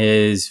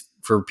 is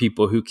for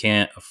people who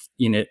can't,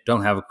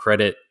 don't have a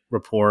credit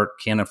report,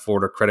 can't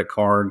afford a credit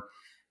card.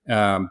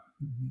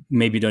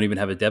 maybe don't even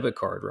have a debit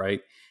card,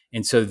 right?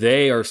 And so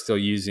they are still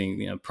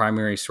using,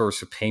 primary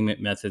source of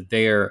payment method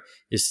there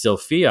is still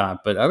fiat.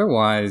 But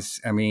otherwise,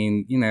 I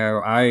mean,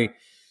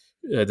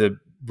 to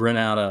rent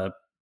out a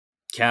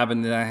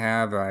cabin that I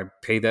have, I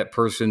pay that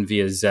person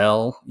via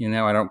Zelle.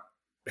 I don't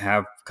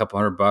have a couple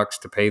 $100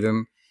 to pay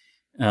them.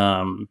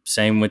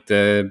 Same with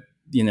the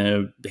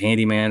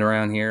handyman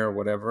around here or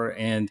whatever.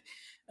 And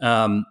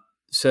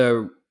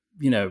so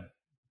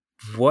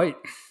what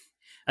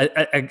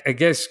I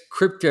guess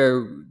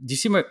crypto. Do you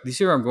see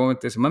where I'm going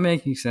with this? Am I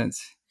making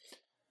sense?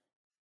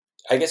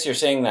 I guess you're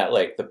saying that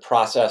like the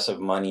process of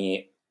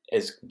money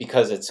is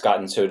because it's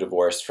gotten so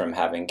divorced from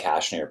having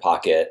cash in your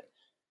pocket,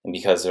 and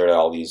because there are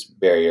all these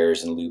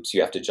barriers and loops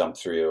you have to jump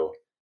through,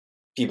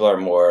 people are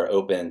more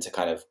open to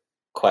kind of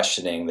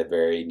questioning the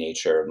very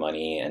nature of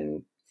money.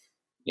 And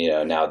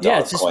now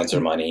coins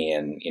are money,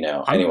 and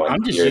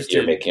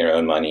you're making your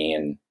own money.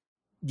 And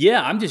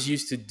I'm just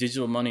used to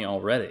digital money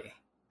already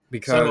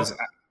because.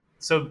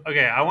 So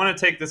okay, I want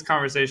to take this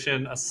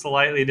conversation a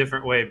slightly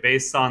different way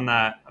based on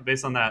that.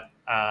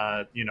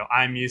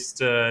 I'm used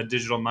to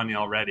digital money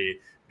already,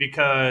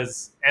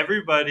 because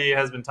everybody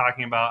has been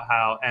talking about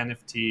how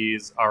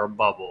NFTs are a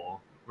bubble,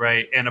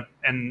 right?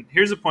 And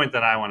here's a point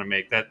that I want to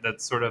make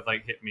that sort of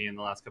like hit me in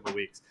the last couple of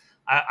weeks.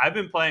 I've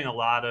been playing a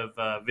lot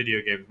of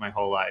video games my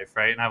whole life,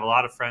 right? And I have a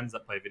lot of friends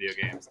that play video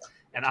games.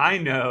 And I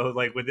know,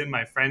 like, within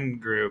my friend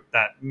group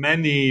that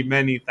many,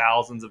 many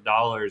thousands of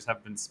dollars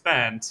have been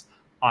spent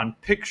on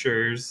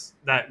pictures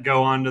that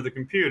go onto the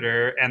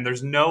computer, and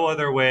there's no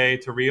other way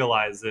to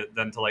realize it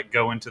than to like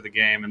go into the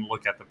game and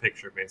look at the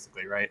picture,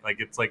 basically, right?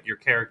 Like it's like your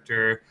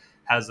character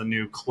has a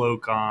new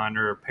cloak on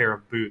or a pair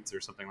of boots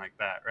or something like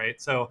that,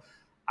 right? So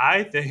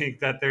I think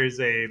that there's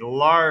a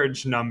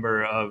large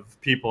number of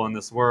people in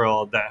this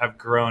world that have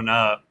grown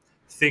up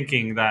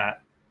thinking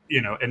that,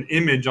 an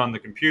image on the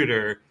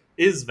computer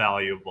is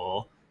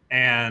valuable,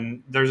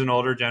 and there's an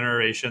older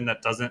generation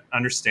that doesn't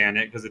understand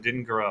it because it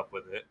didn't grow up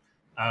with it.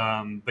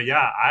 But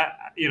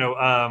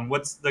yeah,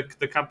 what's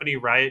the company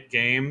Riot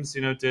Games,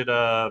 did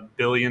 $1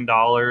 billion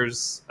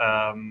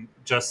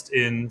just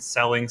in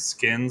selling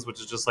skins, which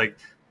is just like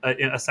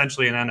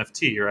essentially an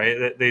NFT,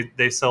 right?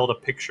 They sold a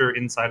picture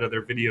inside of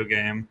their video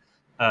game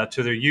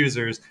to their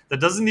users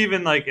that doesn't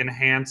even like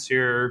enhance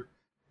your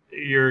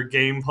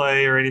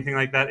gameplay or anything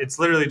like that. It's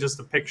literally just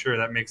a picture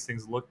that makes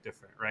things look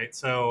different, right?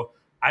 So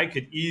I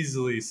could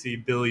easily see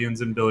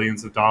billions and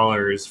billions of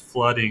dollars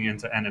flooding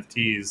into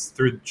NFTs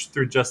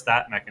through just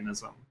that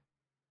mechanism.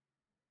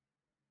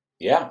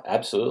 Yeah,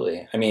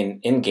 absolutely. I mean,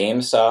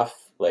 in-game stuff,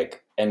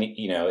 like, and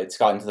it's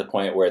gotten to the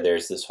point where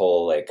there's this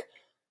whole like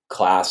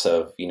class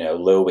of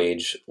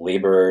low-wage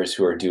laborers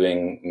who are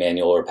doing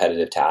manual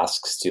repetitive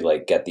tasks to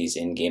like get these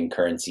in-game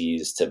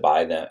currencies to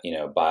buy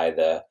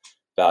the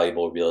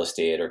valuable real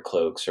estate or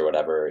cloaks or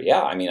whatever.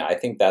 Yeah, I mean, I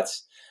think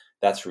that's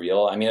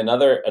real. I mean,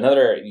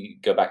 another you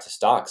go back to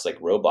stocks like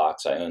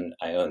Roblox.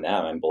 I own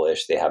them. I'm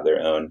bullish. They have their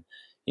own,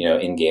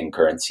 in-game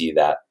currency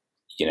that,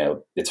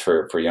 it's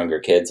for younger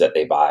kids that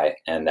they buy.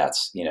 And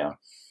that's,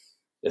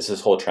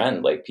 this whole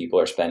trend, like people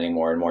are spending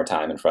more and more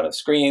time in front of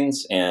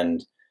screens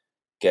and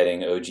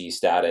getting OG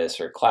status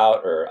or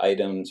clout or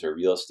items or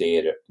real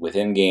estate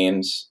within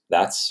games.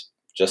 That's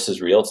just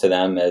as real to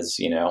them as,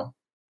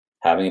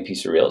 having a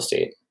piece of real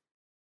estate.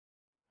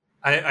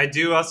 I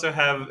do also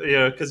have,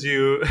 because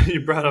you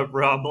brought up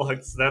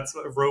Roblox. That's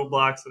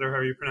Roblox,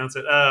 whatever you pronounce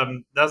it.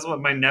 That's what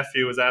my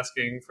nephew was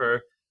asking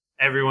for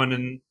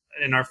everyone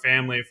in our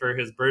family for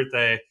his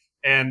birthday.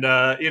 And,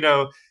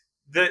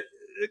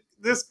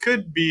 this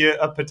could be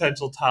a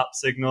potential top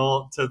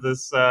signal to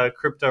this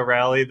crypto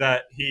rally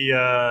that he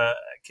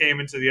came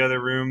into the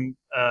other room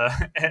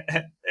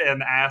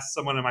and asked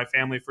someone in my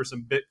family for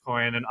some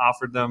Bitcoin and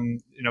offered them,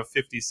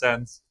 50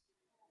 cents.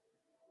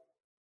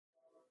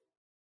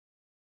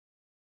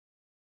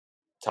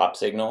 Top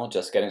signal,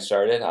 just getting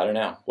started. I don't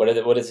know. What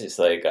is this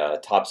like?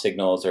 Top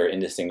signals are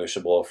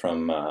indistinguishable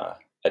from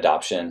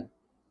adoption.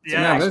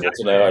 Yeah, to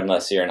know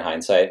unless you're in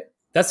hindsight.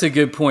 That's a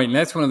good point, and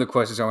that's one of the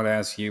questions I want to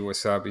ask you,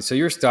 Wasabi. So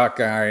you're a stock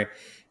guy.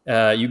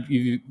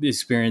 You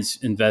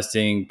experienced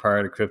investing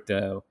prior to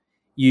crypto.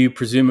 You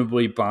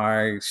presumably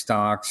buy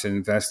stocks and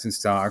invest in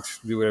stocks,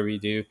 do whatever you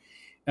do,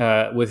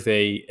 with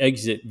a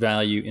exit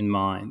value in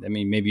mind. I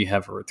mean, maybe you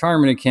have a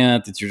retirement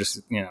account that you're just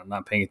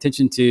not paying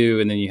attention to,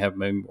 and then you have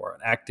maybe more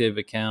an active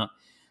account.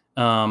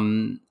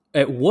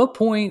 At what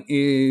point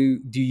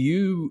do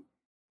you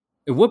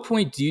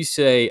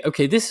say,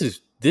 okay, this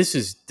is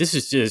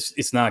just,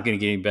 it's not going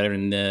to get any better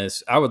than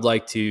this. I would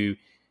like to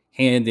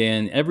hand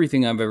in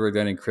everything I've ever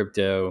done in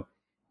crypto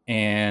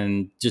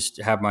and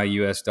just have my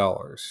US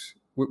dollars.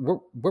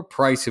 What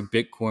price of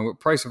Bitcoin, what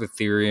price of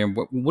Ethereum,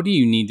 what do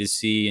you need to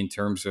see in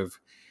terms of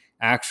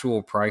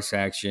actual price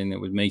action that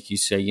would make you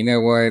say, you know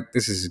what,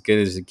 this is as good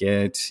as it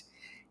gets,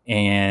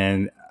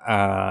 and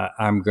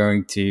I'm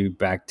going to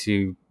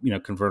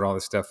convert all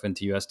this stuff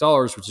into US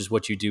dollars, which is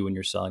what you do when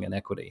you're selling an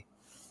equity.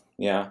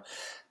 Yeah.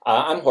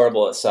 I'm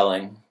horrible at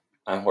selling.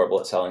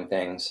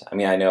 things. I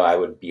mean, I know I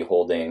would be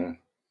holding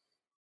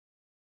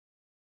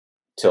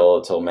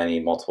till many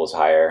multiples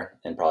higher,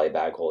 and probably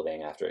bag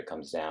holding after it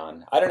comes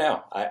down. I don't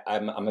know.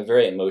 I'm a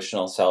very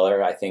emotional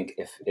seller. I think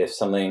if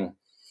something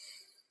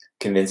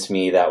convinced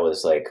me that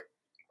was like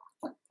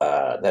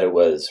that it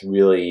was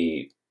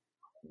really,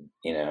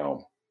 you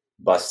know,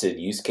 busted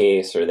use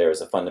case, or there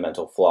was a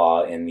fundamental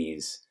flaw in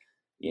these,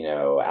 you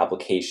know,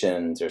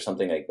 applications or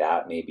something like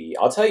that, maybe.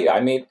 I'll tell you,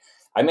 I made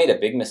a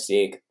big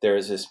mistake. There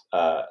was this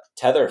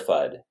Tether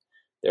FUD.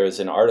 There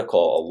was a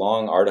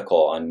long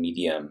article on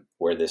Medium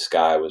where this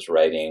guy was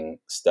writing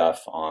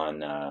stuff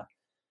on,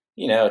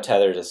 you know,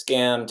 Tether's a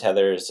scam.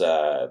 Tether's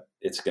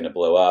it's going to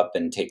blow up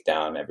and take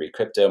down every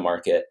crypto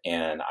market.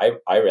 And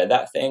I read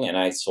that thing and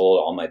I sold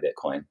all my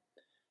Bitcoin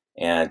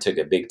and took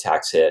a big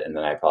tax hit. And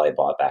then I probably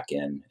bought back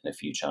in a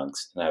few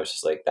chunks. And I was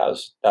just like, that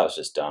was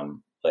just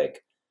dumb.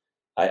 Like,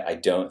 I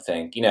don't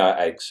think, you know,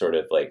 I sort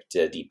of like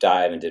did a deep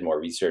dive and did more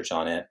research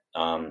on it.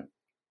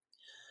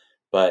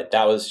 But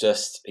that was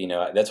just, you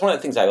know, that's one of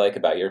the things I like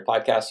about your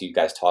podcast. You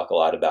guys talk a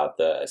lot about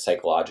the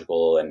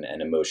psychological and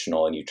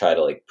emotional, and you try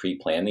to like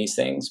pre-plan these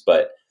things.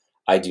 But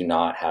I do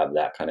not have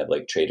that kind of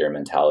like trader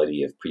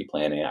mentality of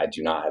pre-planning. I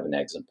do not have an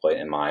exit point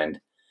in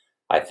mind.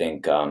 I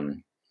think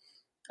I'm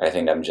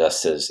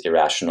just as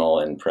irrational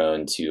and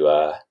prone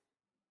to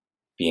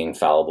being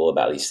fallible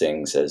about these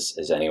things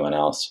as anyone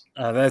else.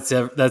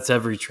 That's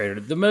every trader.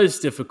 The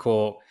most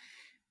difficult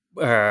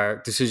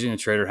decision a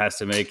trader has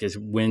to make is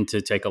when to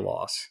take a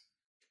loss.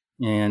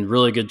 And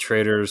really good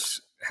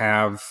traders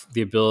have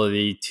the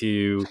ability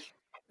to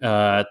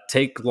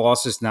take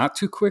losses not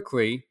too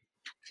quickly.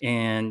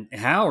 And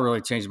how really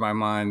changed my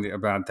mind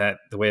about that,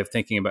 the way of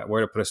thinking about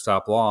where to put a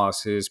stop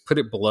loss is put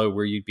it below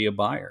where you'd be a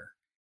buyer.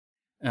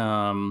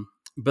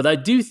 But I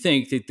do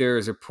think that there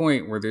is a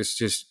point where there's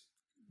just,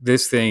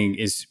 this thing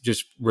is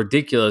just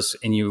ridiculous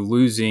and you're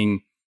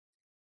losing,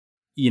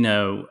 you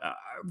know,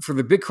 for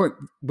the Bitcoin,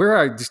 where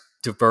I just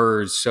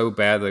diverge so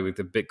badly with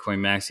the Bitcoin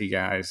maxi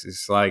guys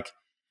is like,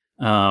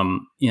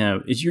 you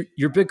know, is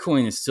your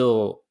Bitcoin is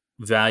still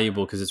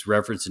valuable because it's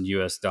referenced in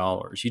US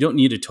dollars. You don't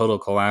need a total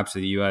collapse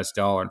of the US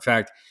dollar. In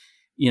fact,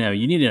 you know,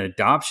 you need an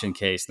adoption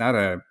case, not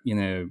a, you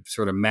know,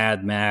 sort of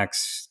Mad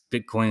Max,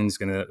 Bitcoin's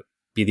going to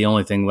be the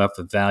only thing left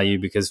of value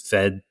because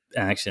Fed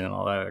action and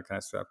all that other kind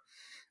of stuff.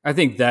 I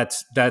think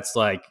that's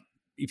like,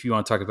 if you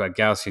want to talk about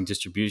Gaussian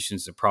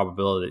distributions of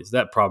probabilities,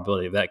 that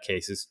probability of that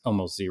case is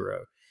almost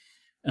zero.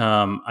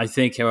 I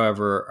think,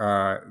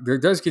 however, there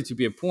does get to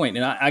be a point,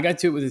 and I got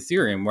to it with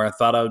Ethereum where I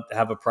thought I would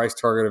have a price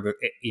target of,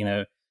 you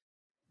know,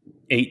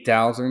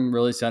 8,000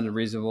 really sounded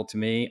reasonable to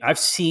me. I've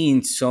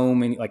seen so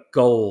many, like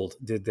gold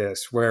did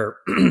this, where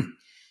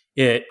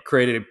it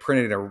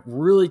printed a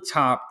really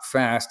top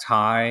fast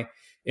high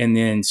and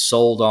then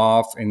sold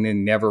off and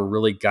then never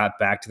really got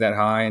back to that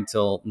high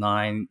until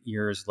 9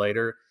 years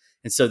later.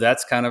 And so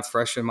that's kind of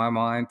fresh in my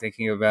mind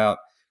thinking about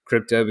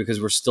crypto,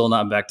 because we're still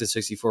not back to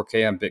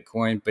 64K on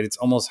Bitcoin, but it's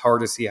almost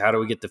hard to see how do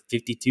we get to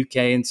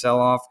 52K and sell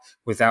off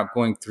without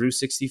going through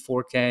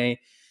 64K.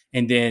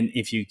 And then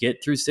if you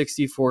get through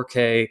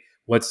 64K,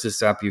 what's to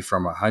stop you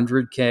from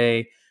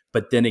 100K?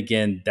 But then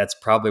again, that's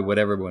probably what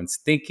everyone's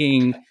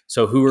thinking.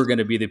 So who are going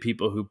to be the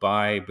people who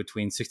buy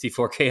between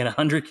 64K and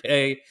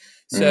 100K?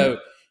 So,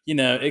 you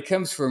know, it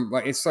comes from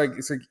like, it's like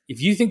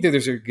if you think that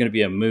there's going to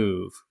be a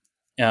move,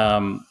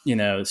 you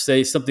know,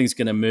 say something's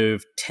going to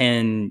move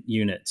 10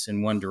 units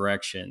in one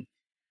direction.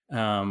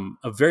 A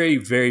very,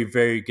 very,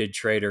 very good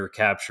trader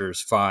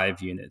captures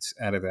 5 units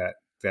out of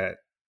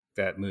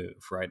that move,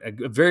 right?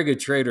 A very good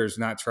trader is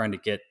not trying to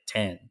get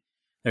 10.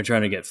 They're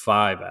trying to get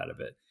 5 out of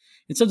it.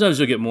 And sometimes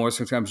you'll get more,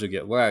 sometimes you'll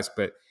get less.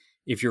 But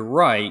if you're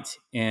right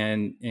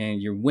and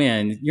you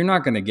win, you're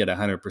not going to get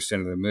 100%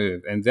 of the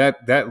move. And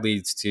that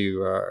leads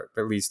to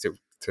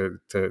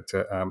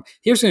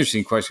here's an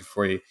interesting question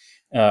for you.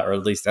 Or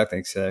at least I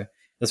think so.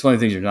 That's one of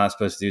the things you're not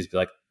supposed to do is be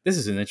like, this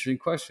is an interesting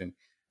question.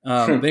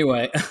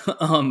 Anyway,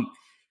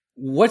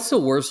 what's the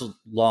worst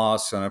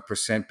loss on a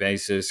percent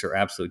basis or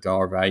absolute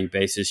dollar value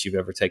basis you've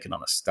ever taken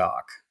on a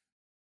stock?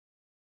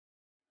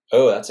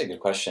 Oh, that's a good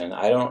question.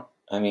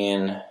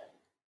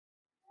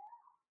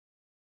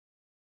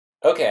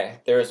 Okay,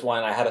 there's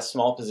one. I had a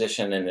small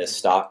position in this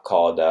stock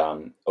called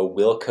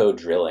Awilco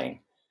Drilling.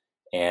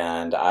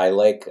 And I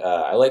like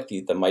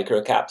the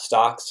micro cap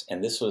stocks,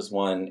 and this was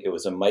one. It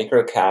was a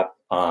micro cap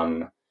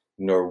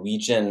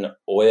Norwegian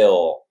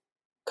oil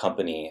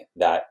company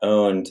that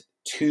owned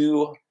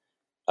 2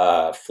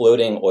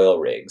 floating oil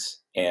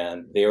rigs,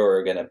 and they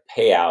were going to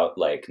pay out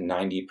like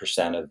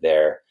 90%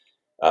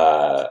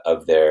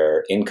 of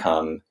their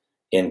income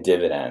in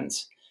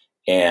dividends.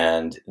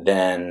 And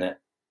then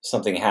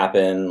something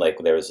happened, like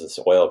there was this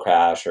oil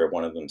crash or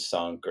one of them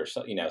sunk or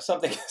so, you know,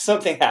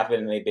 something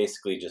happened and they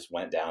basically just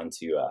went down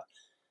to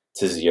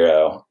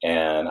zero,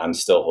 and I'm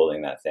still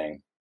holding that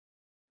thing.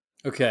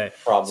 Okay.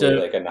 Probably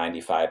like a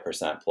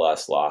 95%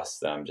 plus loss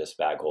that I'm just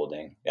bag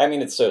holding. I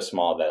mean, it's so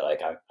small that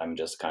like I'm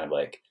just kind of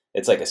like,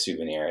 it's like a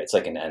souvenir. It's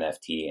like an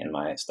NFT in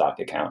my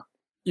stock account.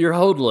 You're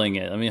hodling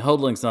it. I mean,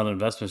 hodling's not an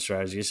investment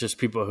strategy. It's just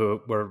people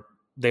who were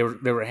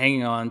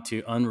hanging on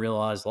to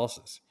unrealized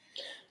losses.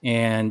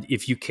 And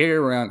if you carry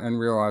around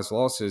unrealized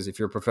losses, if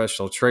you're a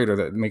professional trader,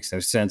 that makes no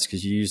sense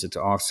because you use it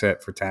to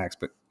offset for tax.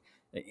 But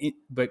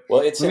well,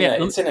 it's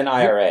in an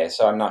IRA,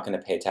 so I'm not going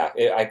to pay tax.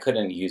 I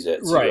couldn't use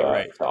it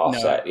to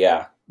offset.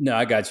 No,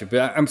 I got you.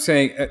 But I'm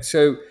saying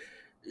so.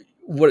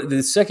 What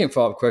the second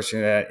follow-up question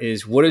to that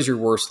is, what is your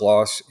worst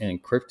loss in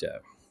crypto?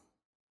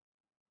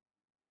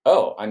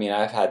 Oh, I mean,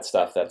 I've had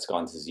stuff that's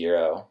gone to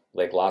zero,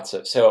 like lots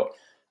of. So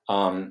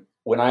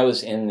when I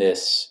was in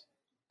this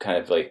kind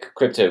of like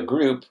crypto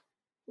group,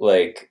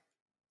 like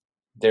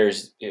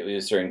it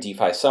was during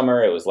DeFi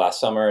summer. It was last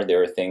summer. There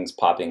were things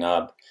popping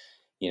up.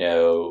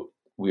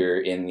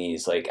 We're in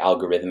these like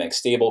algorithmic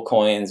stable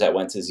coins that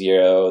went to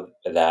zero.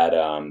 That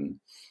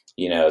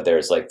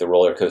there's like the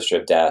roller coaster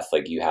of death.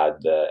 Like you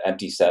had the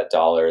empty set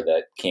dollar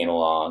that came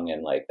along,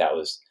 and like that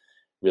was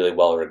really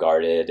well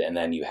regarded. And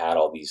then you had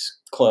all these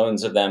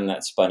clones of them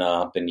that spun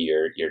up, and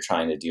you're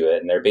trying to do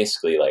it, and they're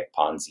basically like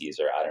Ponzi's,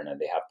 or I don't know.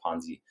 They have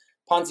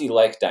Ponzi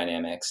like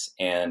dynamics,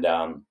 and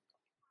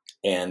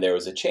there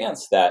was a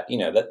chance that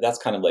that's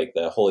kind of like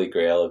the holy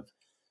grail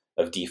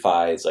of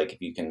DeFi is like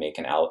if you can make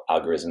an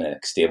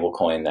algorithmic stable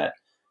coin that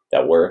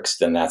works,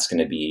 then that's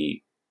going to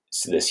be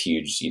this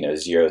huge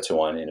 0 to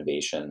 1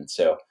 innovation.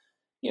 So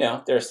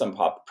there's some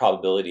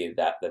probability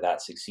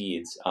that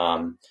succeeds.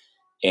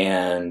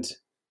 And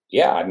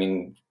yeah, I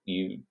mean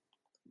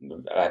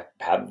I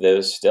have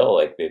those still,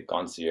 like they've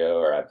gone zero,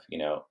 or I've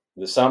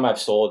some I've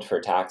sold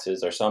for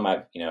taxes, or some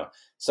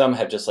some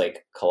have just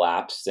like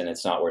collapsed and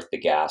it's not worth the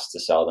gas to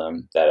sell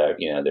them, that are,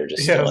 they're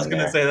just I was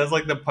going to say, that's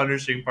like the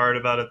punishing part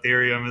about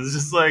Ethereum, is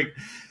just like,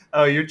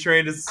 oh, your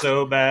trade is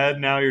so bad,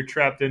 now you're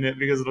trapped in it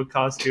because it'll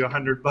cost you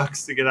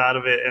 $100 to get out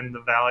of it, and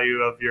the value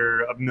of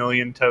your 1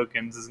 million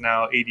tokens is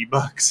now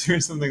 $80 or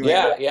something like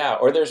that. Yeah.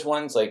 Or there's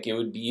ones like it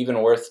would be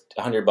even worth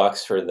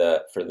 $100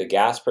 for the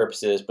gas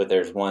purposes, but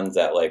there's ones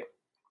that like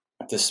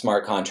the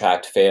smart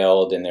contract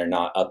failed and they're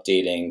not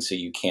updating, so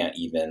you can't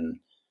even,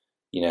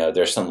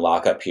 there's some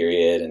lockup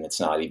period and it's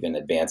not even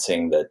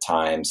advancing the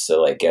times to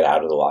like get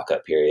out of the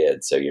lockup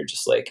period, so you're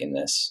just like in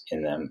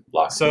them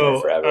locked in there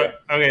forever.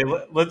 Okay,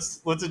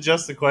 let's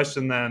adjust the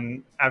question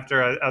then.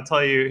 After I'll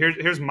tell you,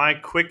 here's my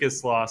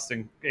quickest loss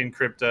in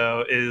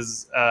crypto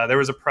is there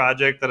was a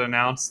project that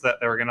announced that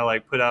they were gonna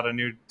like put out a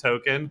new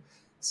token,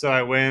 so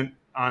I went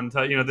on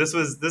this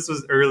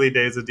was early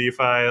days of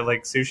DeFi,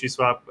 like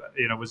SushiSwap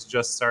was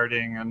just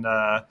starting, and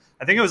I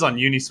think it was on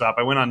Uniswap.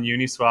 I went on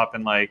Uniswap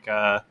and like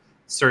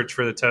search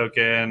for the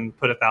token,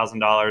 put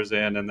 $1,000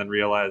 in, and then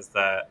realized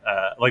that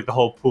like the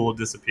whole pool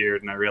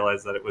disappeared, and I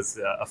realized that it was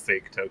a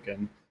fake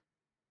token.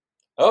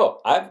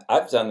 Oh,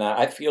 I've done that.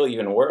 I feel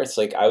even worse.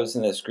 Like I was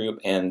in this group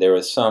and there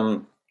was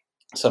some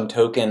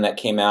token that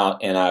came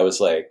out, and I was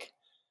like,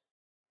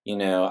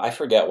 I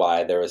forget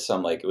why. There was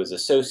some, like, it was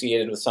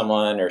associated with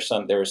someone, or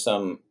there was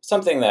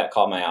something that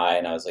caught my eye,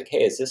 and I was like,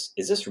 hey, is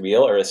this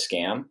real or a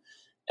scam?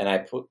 And I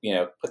put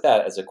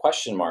that as a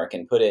question mark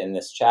and put it in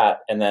this chat.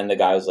 And then the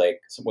guy was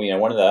like,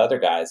 one of the other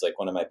guys, like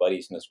one of my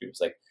buddies in this group,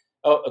 was like,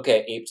 oh,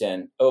 okay, aped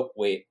in. Oh,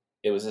 wait,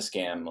 it was a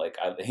scam. Like,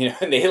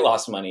 they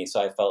lost money. So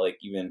I felt like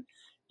even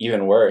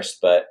worse,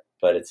 but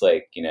it's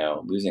like,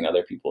 losing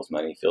other people's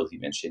money feels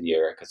even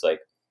shittier. Cause like,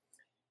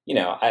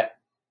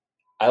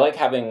 I like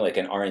having like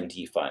an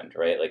R&D fund,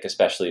 right? Like,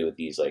 especially with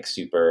these like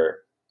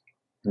super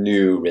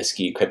new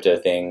risky crypto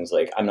things,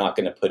 like I'm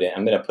going to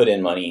put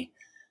in money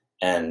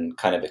and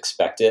kind of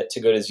expect it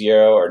to go to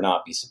zero or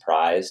not be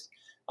surprised.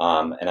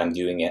 And I'm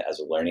doing it as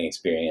a learning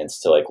experience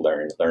to like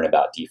learn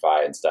about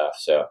DeFi and stuff.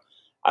 So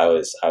I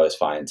was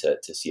fine to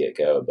see it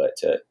go, but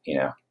to,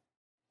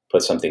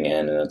 put something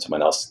in and then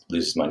someone else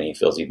loses money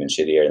feels even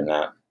shittier than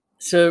that.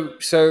 So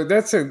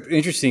that's an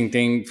interesting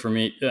thing for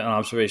me, an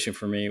observation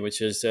for me,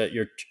 which is that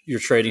your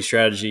trading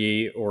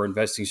strategy or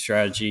investing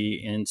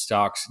strategy in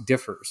stocks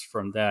differs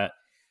from that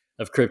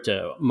of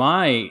crypto.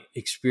 My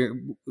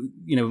experience,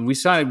 when we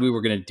decided we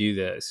were going to do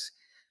this,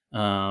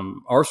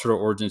 our sort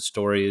of origin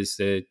story is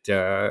that,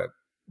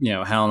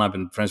 Hal and I have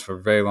been friends for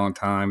a very long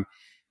time.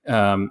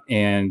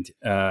 And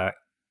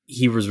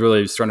he was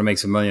really starting to make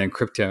some money on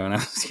crypto, and I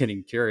was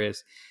getting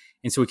curious.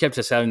 And so we kept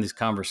us having these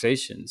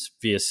conversations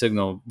via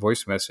Signal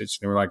voice message.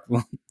 And we're like,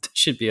 well, this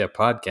should be a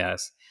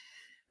podcast.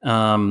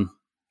 And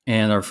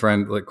our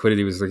friend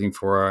Liquidity was looking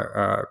for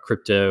a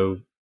crypto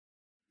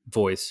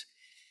voice.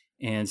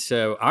 And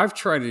so I've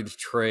tried to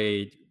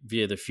trade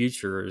via the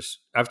futures.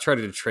 I've tried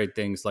to trade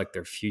things like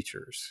they're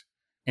futures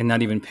and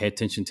not even pay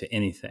attention to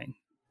anything,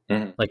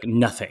 like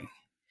nothing.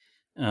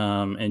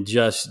 And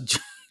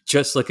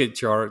just look at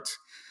charts,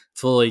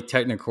 fully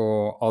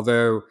technical,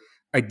 although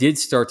I did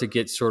start to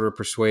get sort of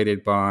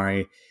persuaded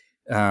by,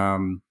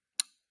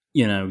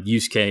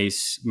 use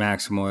case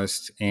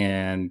maximalist.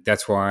 And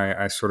that's why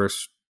I sort of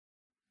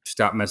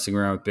stopped messing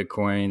around with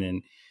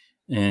Bitcoin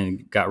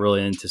and got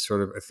really into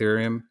sort of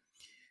Ethereum.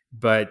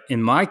 But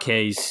in my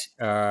case,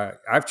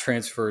 I've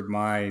transferred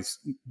my,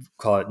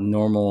 call it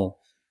normal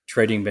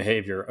trading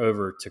behavior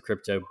over to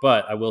crypto.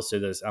 But I will say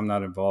this, I'm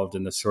not involved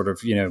in the sort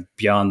of,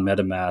 beyond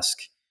MetaMask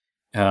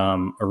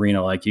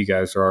arena like you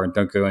guys are, and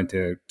don't go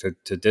into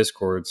to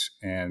Discords.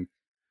 And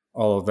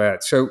all of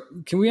that. So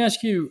can we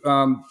ask you,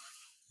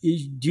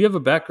 do you have a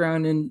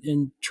background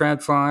in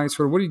TradFi?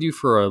 Sort of what do you do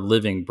for a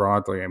living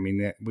broadly? I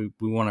mean,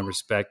 we want to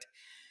respect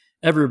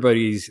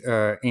everybody's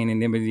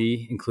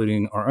anonymity,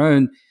 including our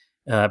own.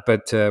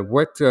 But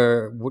what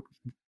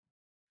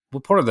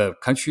part of the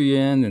country you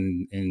in,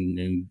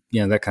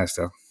 and that kind of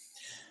stuff?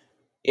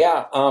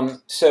 Yeah.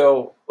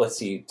 So let's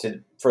see.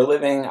 For a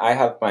living, I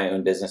have my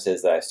own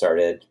businesses that I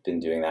started. Been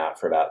doing that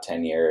for about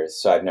 10 years.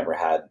 So I've never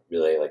had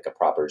really like a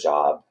proper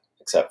job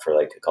except for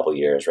like a couple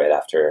years right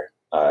after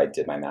I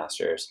did my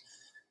master's.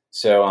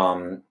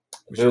 So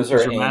those Was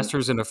are your in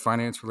master's in a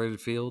finance related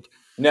field?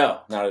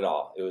 no, not at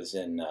all. It was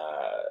in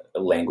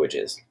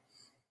languages.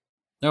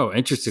 Oh,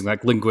 interesting.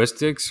 Like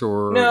linguistics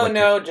or No, like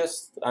no,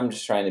 just I'm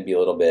just trying to be a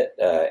little bit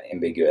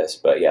ambiguous,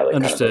 but yeah, like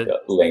kind of like understood.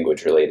 a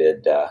language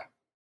related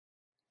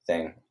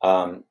thing.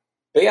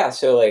 But yeah,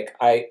 so like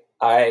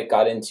I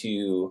got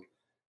into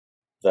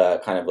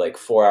the kind of like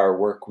 4 hour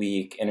work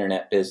week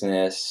internet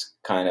business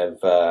kind of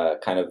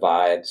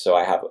vibe. So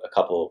I have a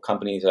couple of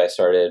companies that I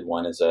started.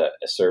 One is a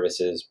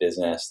services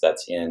business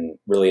that's in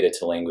related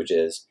to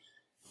languages,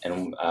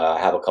 and I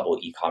have a couple of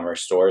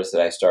e-commerce stores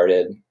that I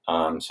started.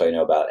 So I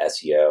know about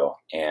SEO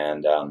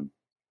and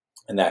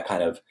that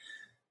kind of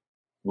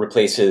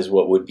replaces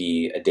what would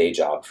be a day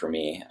job for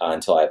me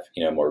until I've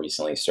more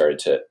recently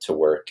started to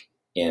work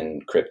in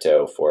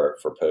crypto for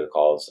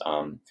protocols.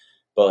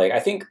 But like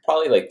I think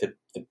probably like the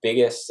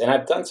biggest, and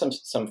I've done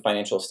some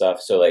financial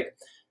stuff. So like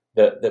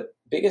the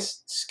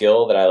biggest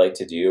skill that I like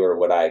to do, or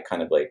what I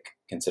kind of like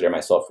consider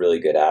myself really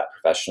good at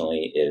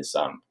professionally, is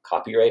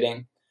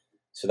copywriting.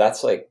 So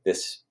that's like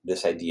this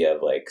idea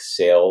of like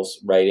sales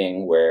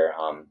writing, where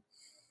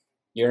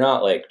you're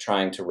not like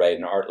trying to write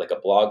an art like a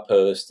blog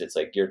post. It's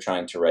like you're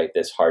trying to write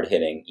this hard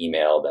hitting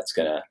email that's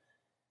gonna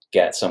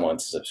get someone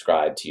to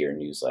subscribe to your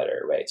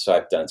newsletter, right? So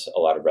I've done a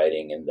lot of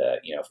writing in the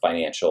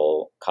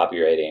financial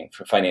copywriting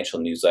for financial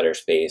newsletter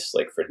space,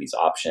 like for these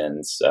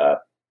options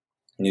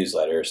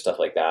newsletters, stuff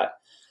like that.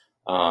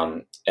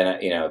 And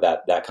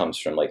that comes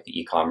from like the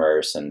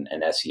e-commerce and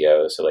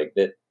SEO. So like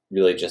that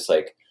really just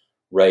like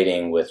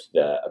writing with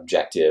the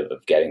objective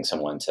of getting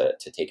someone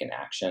to take an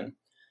action.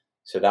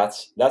 So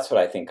that's what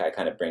I think I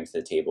kind of bring to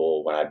the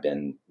table when I've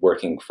been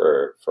working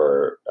for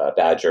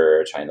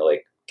Badger, trying to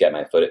like get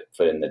my foot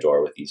in the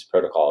door with these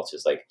protocols,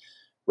 is like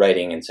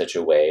writing in such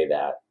a way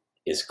that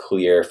is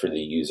clear for the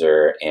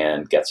user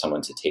and gets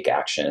someone to take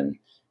action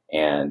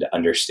and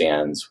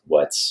understands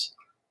what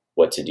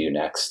to do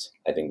next.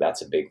 I think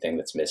that's a big thing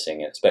that's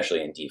missing,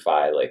 especially in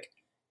DeFi. Like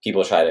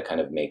people try to kind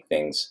of make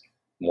things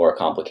more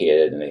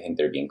complicated and they think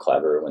they're being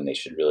clever when they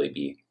should really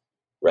be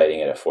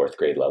writing at a fourth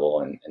grade level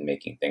and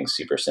making things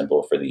super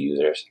simple for the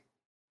users.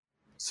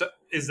 So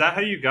is that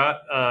how you got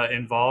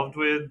involved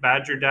with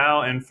Badger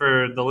DAO? And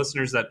for the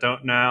listeners that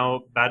don't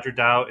know, Badger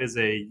DAO is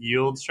a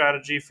yield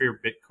strategy for your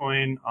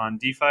Bitcoin on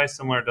DeFi,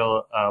 similar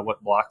to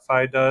what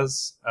BlockFi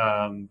does.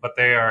 But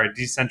they are a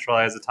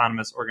decentralized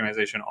autonomous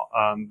organization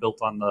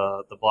built on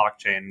the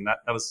blockchain. And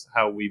that was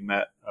how we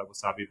met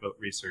Wasabi Boat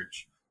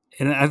Research.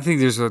 And I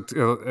think there's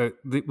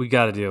we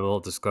got to do a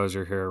little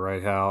disclosure here,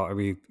 right, Hal? I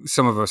mean,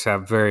 some of us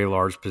have very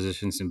large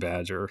positions in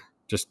Badger,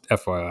 just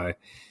FYI.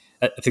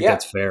 I think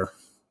that's fair.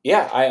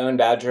 Yeah, I own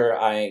Badger.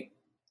 I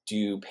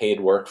do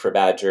paid work for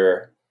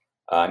Badger.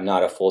 I'm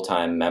not a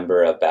full-time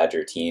member of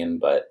Badger team,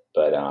 but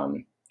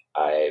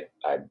I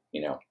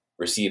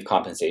receive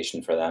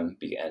compensation for them,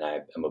 and I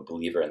am a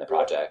believer in the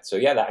project. So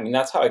yeah,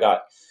 that's how I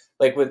got,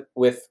 like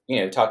with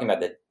talking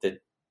about the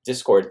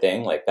Discord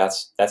thing. Like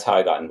that's how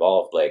I got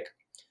involved. Like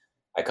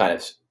I kind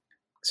of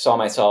saw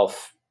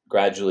myself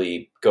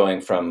gradually going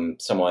from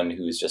someone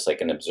who's just like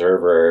an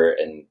observer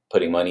and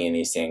putting money in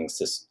these things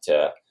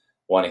to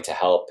wanting to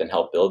help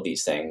build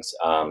these things.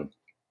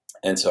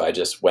 And so I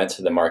just went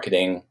to the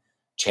marketing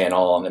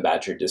channel on the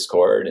Badger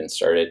Discord and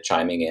started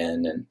chiming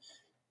in and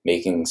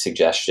making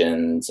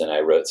suggestions. And I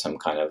wrote some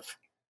kind of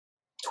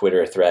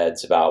Twitter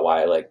threads about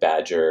why I like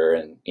Badger,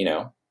 and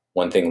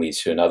one thing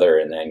leads to another,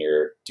 and then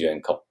you're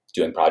doing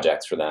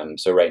projects for them.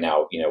 So right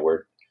now,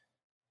 we're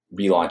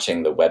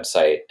relaunching the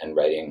website and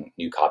writing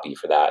new copy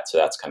for that. So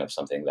that's kind of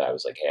something that I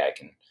was like, hey, I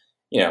can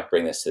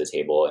bring this to the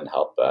table and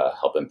help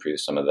improve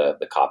some of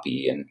the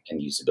copy and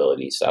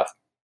usability stuff.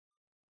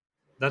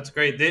 That's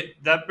great.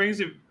 That brings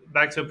you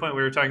back to a point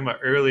we were talking about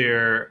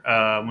earlier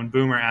when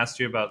Boomer asked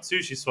you about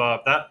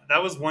SushiSwap.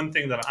 That was one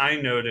thing that I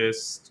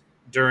noticed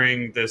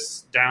during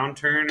this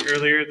downturn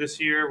earlier this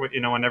year,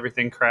 when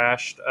everything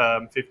crashed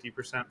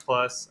 50%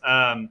 plus.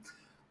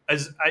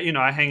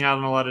 I hang out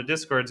in a lot of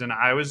Discords, and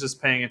I was just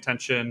paying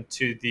attention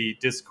to the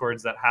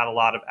Discords that had a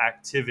lot of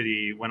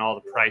activity when all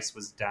the price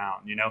was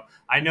down.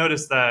 I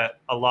noticed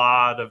that a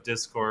lot of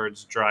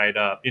Discords dried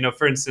up.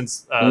 For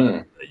instance,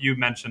 you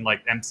mentioned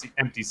like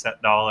empty set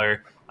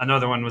dollar.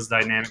 Another one was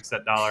dynamic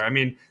set dollar. I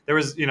mean, there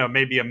was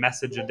maybe a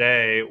message a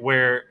day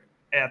where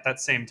at that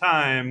same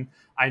time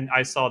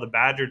I saw the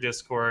Badger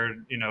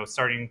Discord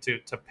starting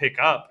to pick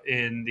up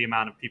in the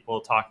amount of people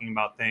talking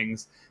about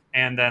things.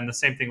 And then the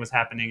same thing was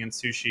happening in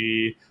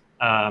Sushi.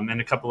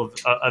 and a couple of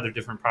other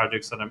different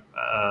projects that I'm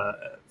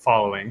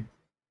following.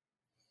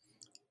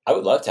 I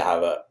would love to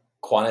have a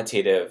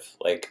quantitative,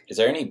 like, is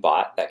there any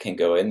bot that can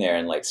go in there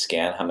and like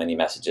scan how many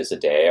messages a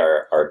day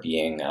are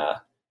being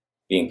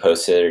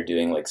posted or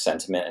doing like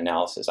sentiment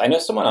analysis? I know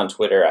someone on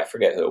Twitter, I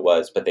forget who it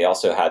was, but they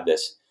also had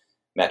this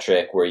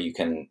metric where you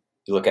can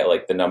look at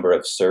like the number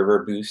of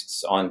server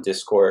boosts on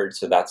Discord.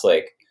 So that's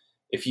like,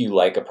 if you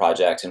like a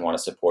project and want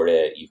to support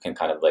it, you can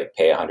kind of like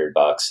pay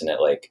 $100 and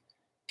it like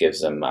gives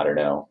them, I don't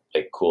know,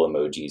 like cool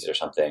emojis or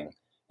something.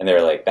 And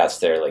they're like, that's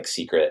their like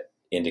secret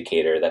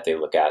indicator that they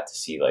look at to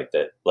see like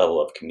the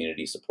level of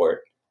community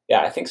support.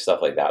 Yeah, I think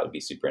stuff like that would be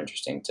super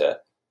interesting to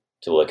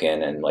look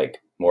in and like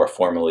more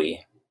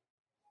formally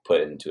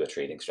put into a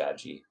trading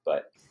strategy.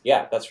 But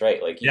yeah, that's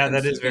right. Like,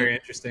 that is very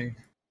interesting.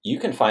 You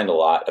can find a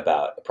lot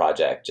about a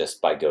project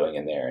just by going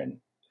in there and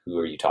who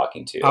are you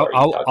talking to?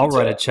 I'll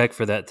write a check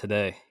for that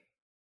today.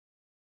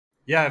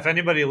 Yeah, if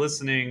anybody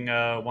listening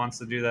wants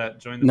to do that,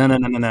 join the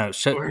No.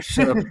 Shut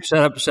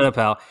up,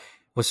 Al.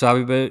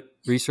 Wasabi Boat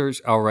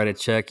Research, I'll write a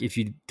check if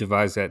you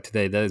devise that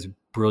today. That is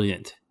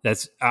brilliant.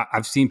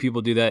 I've seen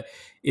people do that.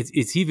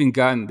 It's even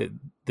gotten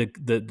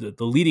the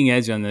leading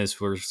edge on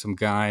this were some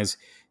guys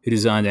who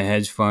designed a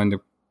hedge fund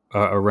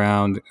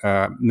around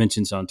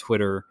mentions on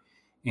Twitter,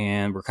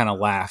 and were kind of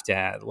laughed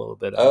at a little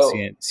bit on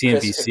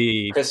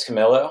CNBC. Chris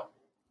Camillo.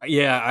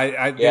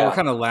 Yeah, they were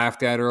kind of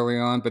laughed at early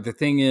on. But the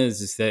thing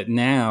is that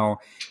now,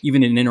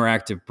 even in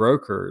Interactive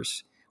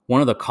Brokers, one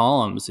of the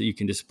columns that you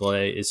can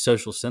display is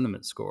social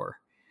sentiment score.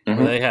 Mm-hmm.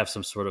 Where they have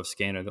some sort of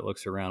scanner that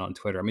looks around on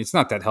Twitter. I mean, it's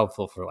not that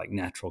helpful for like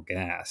natural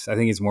gas. I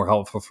think it's more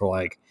helpful for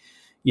like,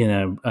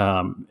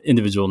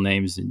 individual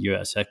names in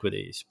U.S.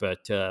 equities.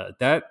 But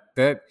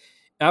that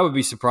I would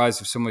be surprised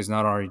if somebody's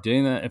not already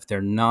doing that. If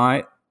they're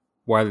not,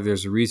 whether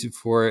there's a reason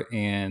for it.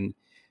 And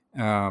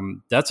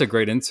that's a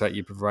great insight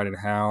you provided,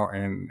 Hal.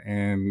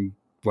 And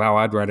wow,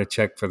 I'd write a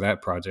check for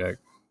that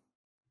project.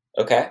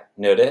 Okay,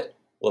 noted.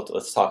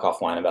 Let's talk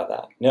offline about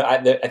that. No,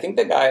 I think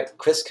the guy,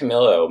 Chris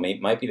Camillo,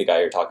 might be the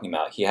guy you're talking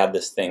about. He had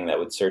this thing that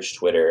would search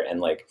Twitter, and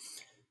like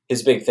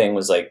his big thing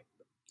was like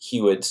he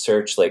would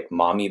search like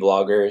mommy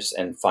bloggers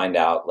and find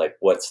out like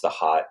what's the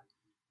hot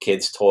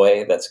kids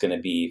toy that's going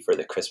to be for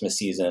the Christmas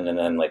season, and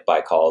then like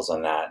buy calls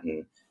on that.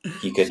 And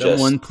he could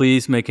someone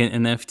please make an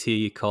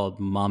NFT called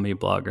Mommy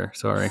Blogger.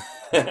 Sorry.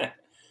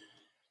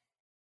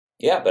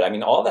 Yeah, but I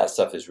mean, all that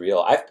stuff is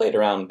real. I've played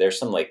around. There's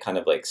some like kind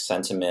of like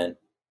sentiment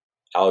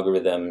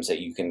algorithms that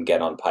you can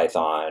get on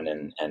Python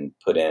and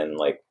put in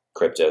like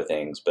crypto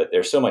things, but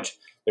there's so much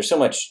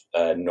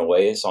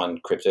noise on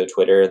crypto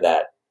Twitter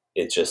that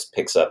it just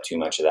picks up too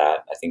much of that.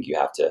 I think you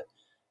have to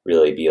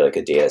really be like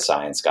a data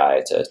science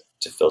guy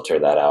to filter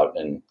that out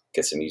and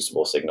get some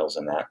usable signals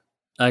in that.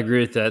 I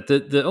agree with that.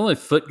 The only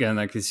foot gun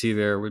I could see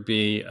there would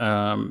be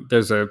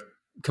there's a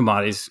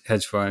commodities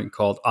hedge fund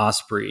called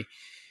Osprey,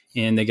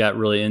 and they got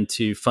really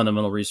into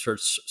fundamental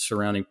research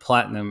surrounding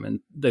platinum, and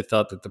they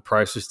thought that the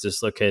price was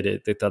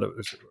dislocated. They thought it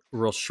was a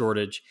real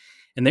shortage,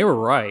 and they were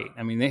right.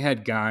 I mean, they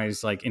had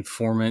guys like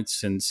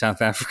informants in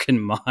South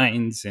African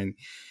mines, and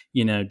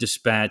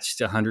dispatched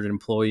 100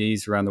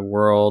 employees around the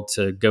world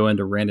to go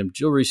into random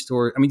jewelry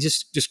stores. I mean,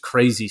 just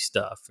crazy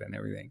stuff and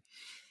everything.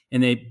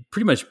 And they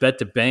pretty much bet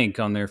the bank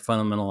on their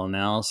fundamental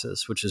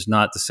analysis, which is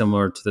not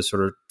dissimilar to the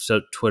sort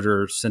of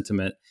Twitter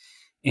sentiment.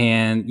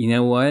 And you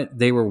know what?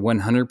 They were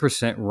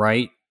 100%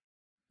 right,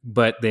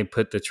 but they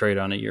put the trade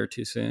on a year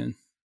too soon.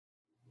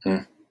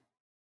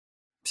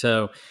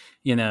 So,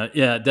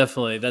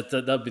 definitely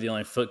that'd be the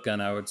only foot gun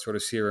I would sort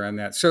of see around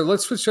that. So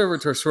let's switch over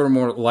to a sort of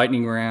more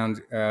lightning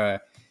round,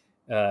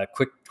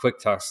 quick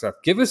talk stuff.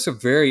 Give us a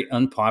very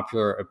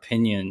unpopular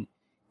opinion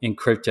in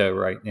crypto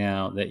right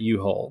now that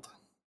you hold.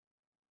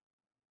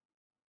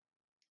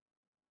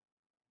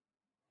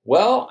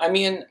 Well, I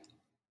mean,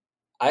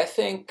 I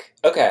think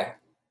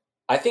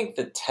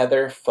the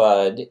Tether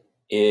FUD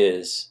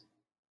is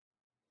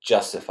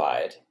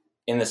justified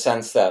in the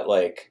sense that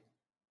like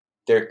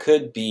there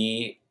could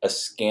be a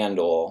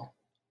scandal.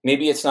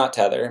 Maybe it's not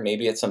Tether,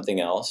 maybe it's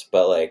something else,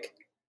 but like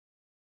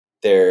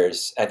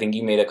I think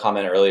you made a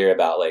comment earlier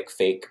about like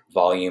fake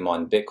volume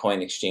on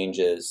Bitcoin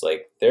exchanges.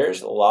 Like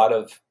there's a lot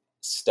of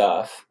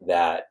stuff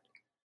that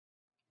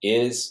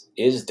is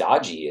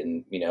dodgy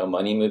and,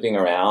 money moving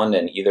around,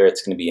 and either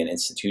it's going to be an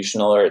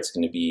institutional or it's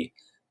going to be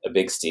a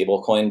big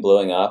stable coin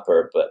blowing up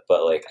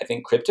but like I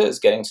think crypto is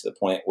getting to the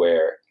point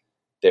where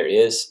there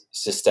is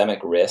systemic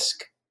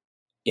risk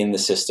in the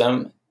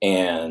system,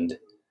 and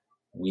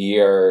we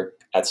are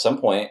at some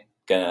point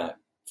going to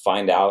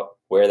find out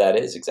where that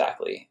is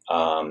exactly.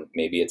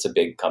 Maybe it's a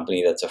big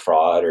company that's a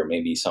fraud, or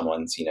maybe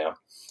someone's,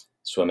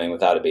 swimming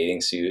without a bathing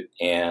suit.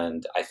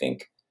 And I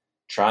think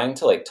trying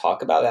to like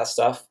talk about that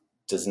stuff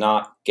does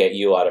not get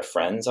you a lot of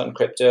friends on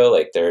crypto.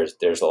 Like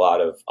there's a lot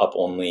of up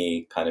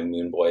only kind of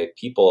moon boy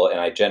people,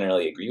 and I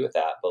generally agree with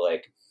that. But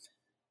like,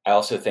 I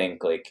also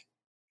think like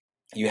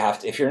you have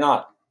to, if you're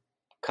not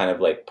kind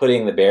of like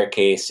putting the bear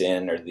case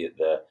in, or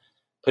the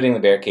putting the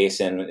bear case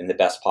in the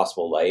best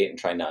possible light and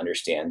trying to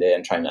understand it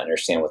and trying to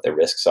understand what the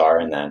risks are,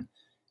 and then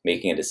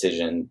making a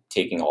decision,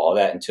 taking all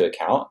that into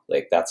account,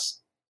 like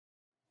that's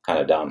kind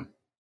of dumb.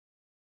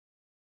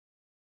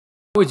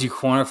 How would you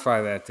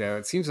quantify that, though?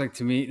 It seems like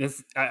to me,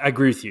 I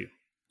agree with you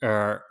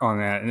on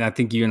that, and I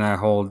think you and I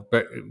hold,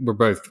 but we're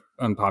both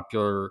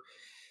unpopular.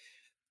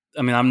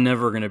 I mean, I'm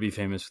never going to be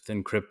famous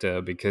within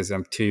crypto because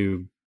I'm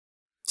too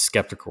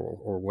skeptical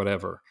or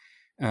whatever.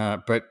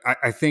 But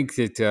I think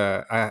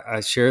that I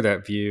share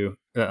that view,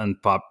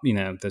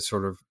 that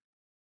sort of,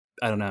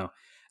 I don't know.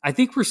 I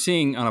think we're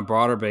seeing on a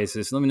broader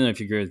basis, let me know if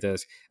you agree with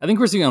this. I think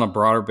we're seeing on a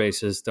broader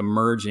basis the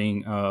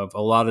merging of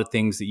a lot of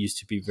things that used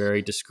to be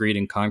very discrete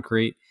and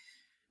concrete.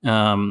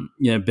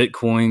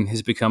 Bitcoin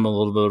has become a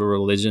little bit of a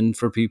religion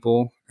for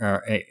people,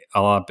 a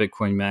lot of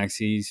Bitcoin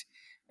maxis.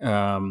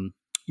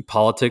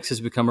 Politics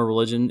has become a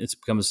religion. It's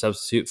become a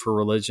substitute for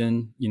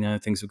religion.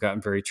 Things have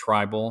gotten very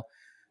tribal,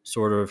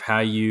 sort of how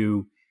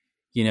your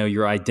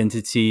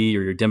identity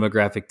or your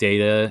demographic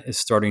data is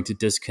starting to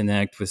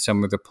disconnect with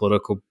some of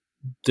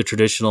the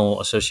traditional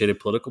associated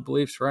political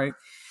beliefs, right?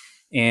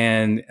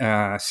 And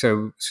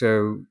so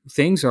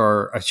things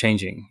are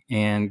changing,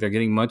 and they're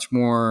getting much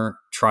more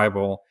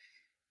tribal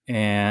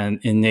and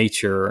in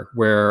nature,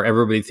 where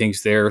everybody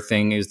thinks their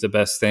thing is the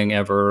best thing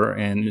ever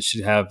and it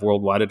should have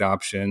worldwide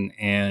adoption.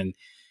 And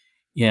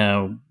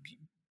I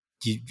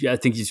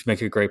think you just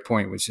make a great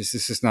point, which is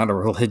this is not a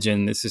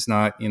religion. This is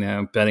not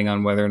betting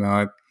on whether or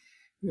not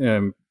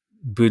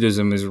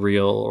Buddhism is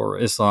real or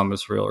Islam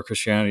is real or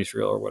Christianity is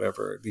real or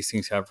whatever. These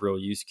things have real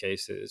use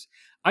cases.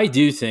 I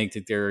do think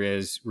that there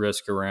is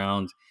risk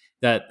around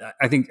that.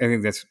 I think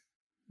that's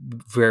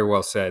very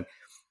well said.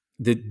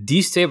 The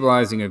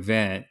destabilizing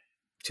event,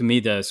 to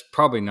me, that's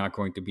probably not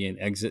going to be an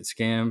exit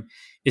scam.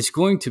 It's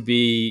going to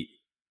be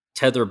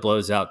Tether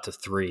blows out to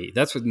 3.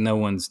 That's what no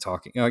one's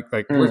talking.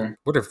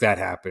 What if that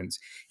happens?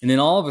 And then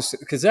all of a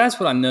sudden, because that's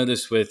what I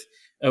noticed with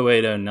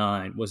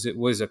 0809 was it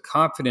was a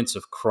confidence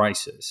of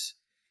crisis.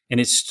 And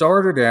it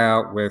started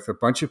out with a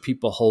bunch of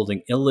people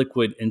holding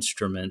illiquid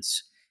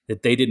instruments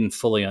that they didn't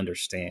fully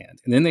understand.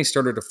 And then they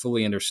started to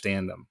fully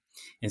understand them.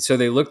 And so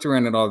they looked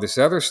around at all this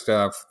other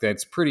stuff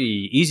that's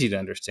pretty easy to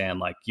understand,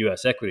 like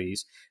U.S.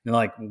 equities. And they're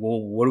like,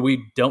 well, what do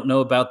we don't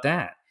know about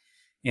that?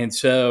 And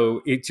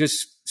so it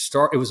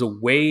was a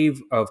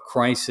wave of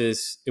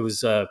crisis. It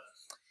was a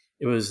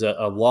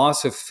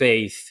loss of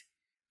faith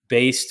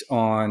based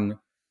on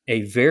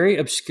a very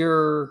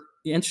obscure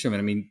instrument.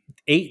 I mean,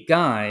 8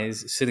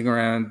 guys sitting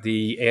around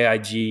the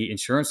AIG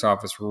insurance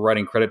office were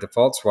writing credit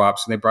default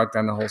swaps, and they brought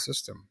down the whole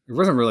system. It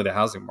wasn't really the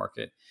housing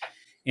market.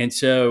 And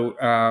so,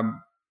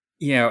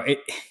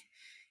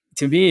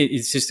 to me,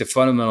 it's just a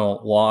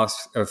fundamental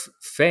loss of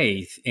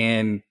faith.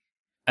 And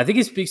I think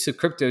it speaks to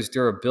crypto's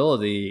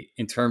durability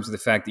in terms of the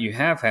fact that you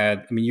have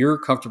had, you're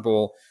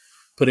comfortable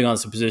putting on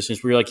some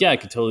positions where you're like, yeah, I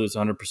could totally lose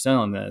 100%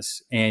 on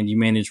this, and you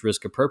manage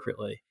risk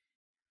appropriately.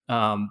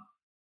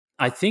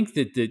 I think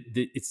that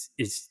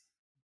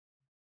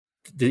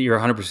that you're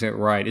 100%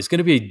 right. It's going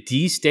to be a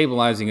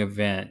destabilizing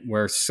event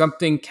where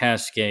something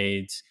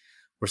cascades,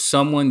 where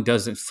someone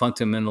doesn't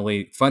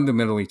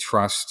fundamentally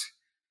trust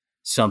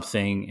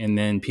something, and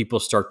then people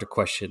start to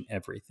question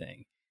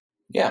everything.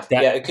 Yeah,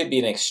 it could be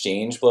an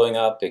exchange blowing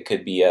up. It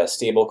could be a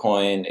stable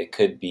coin. It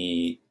could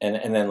be,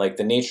 and then like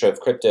the nature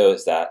of crypto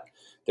is that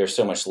there's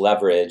so much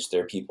leverage.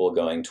 There are people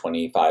going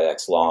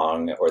 25x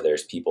long, or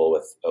there's people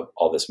with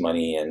all this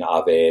money in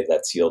Aave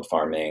that's yield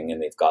farming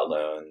and they've got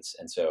loans.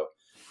 And so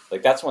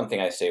like that's one thing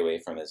I stay away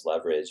from is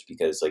leverage,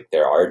 because like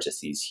there are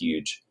just these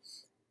huge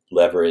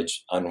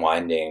leverage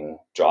unwinding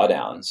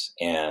drawdowns,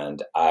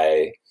 and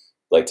I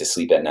like to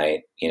sleep at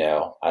night. I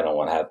don't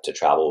want to have to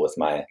travel with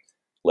my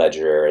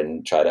ledger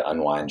and try to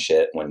unwind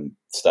shit when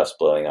stuff's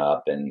blowing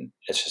up, and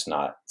it's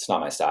not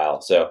my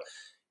style. So,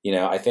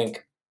 I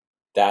think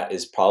that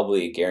is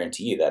probably a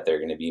guarantee that there are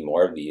going to be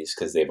more of these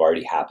because they've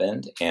already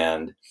happened.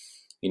 And,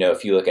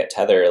 if you look at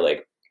Tether,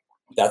 like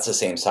that's the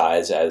same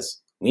size as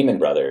Lehman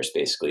Brothers,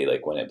 basically,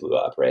 like when it blew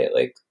up, right?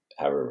 Like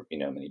however,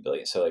 many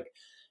billion. So like,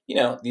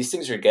 these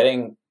things are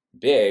getting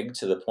big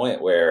to the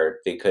point where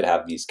they could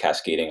have these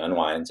cascading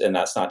unwinds. And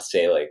that's not to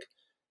say like,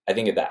 I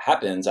think if that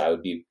happens, I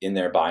would be in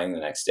there buying the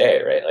next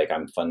day, right? Like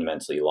I'm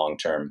fundamentally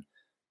long-term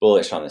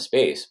bullish on the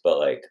space, but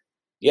like,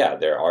 yeah,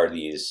 there are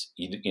these,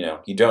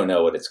 you don't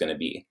know what it's going to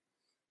be.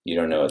 You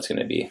don't know what it's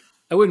going to be.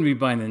 I wouldn't be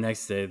buying the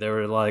next day. There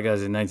were a lot of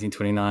guys in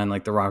 1929,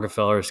 like the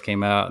Rockefellers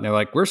came out and they're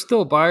like, we're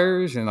still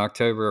buyers in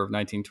October of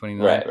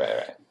 1929.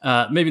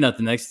 Right. Maybe not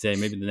the next day,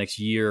 maybe the next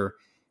year.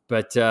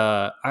 But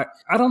I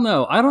don't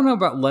know. I don't know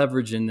about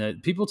leverage in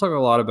that. People talk a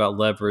lot about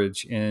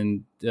leverage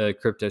in the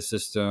crypto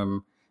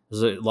system.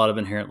 There's a lot of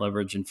inherent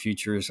leverage in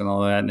futures and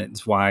all that. And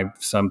it's why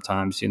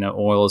sometimes,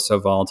 oil is so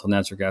volatile,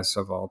 natural gas is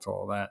so volatile,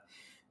 all that.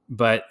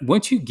 But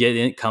once you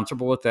get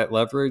comfortable with that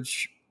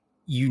leverage,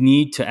 you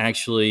need to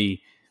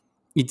actually,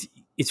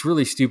 it's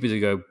really stupid to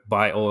go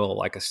buy oil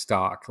like a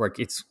stock. Like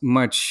it's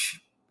much,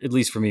 at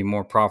least for me,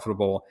 more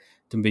profitable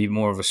to be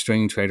more of a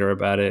swing trader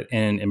about it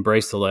and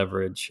embrace the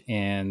leverage.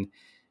 And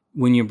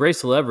when you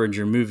embrace the leverage,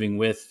 you're moving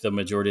with the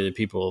majority of the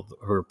people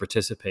who are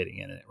participating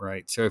in it,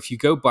 right? So if you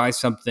go buy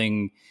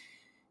something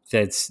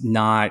that's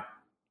not,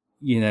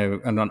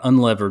 on an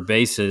unlevered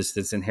basis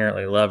that's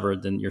inherently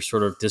levered, then you're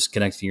sort of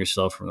disconnecting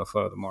yourself from the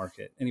flow of the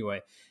market.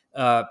 Anyway,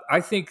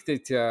 I think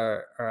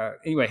that,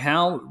 anyway,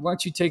 Hal, why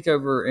don't you take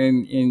over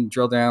and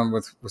drill down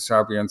with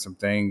Wasabi on some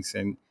things?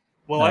 And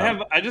well,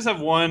 I just have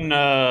one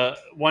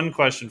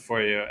question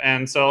for you,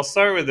 and so I'll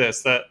start with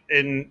this: that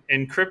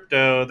in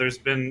crypto, there's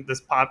been this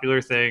popular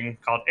thing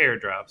called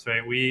airdrops,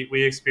 right?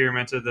 We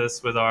experimented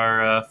this with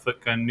our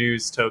Footgun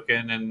News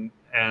token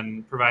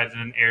and provided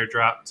an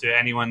airdrop to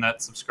anyone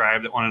that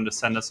subscribed that wanted to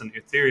send us an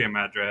Ethereum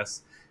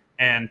address.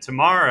 And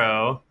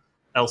tomorrow,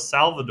 El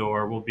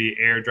Salvador will be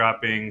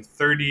airdropping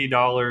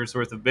 $30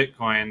 worth of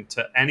Bitcoin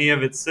to any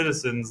of its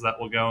citizens that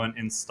will go and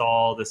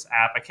install this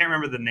app. I can't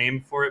remember the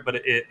name for it,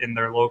 but in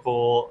their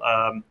local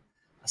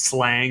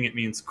slang, it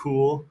means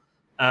cool.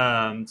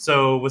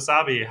 So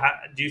Wasabi,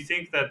 do you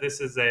think that this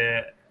is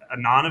a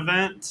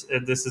non-event?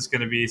 This is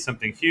going to be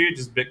something huge?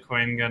 Is the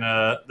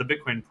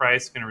Bitcoin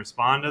price going to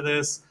respond to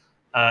this?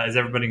 Is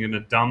everybody going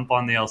to dump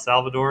on the El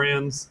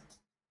Salvadorians?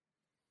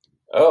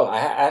 Oh, I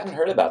hadn't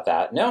heard about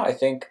that. No,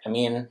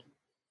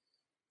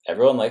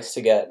 everyone likes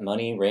to get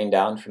money rained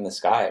down from the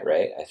sky,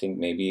 right? I think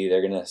maybe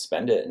they're going to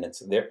spend it, and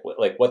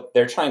what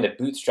they're trying to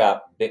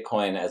bootstrap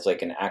Bitcoin as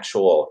like an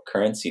actual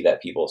currency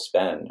that people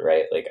spend,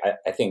 right? Like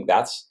I think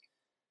that's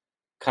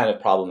kind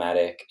of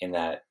problematic in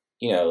that,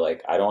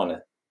 I don't want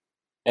to,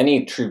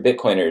 any true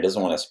Bitcoiner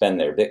doesn't want to spend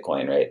their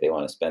Bitcoin, right? They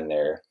want to spend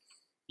their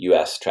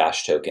US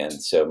trash token.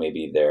 So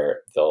maybe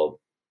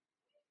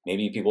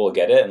maybe people will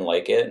get it and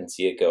like it and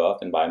see it go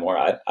up and buy more.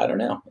 I don't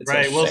know. It's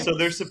right. Well, so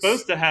they're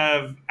supposed to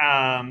have,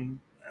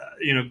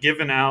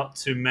 given out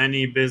to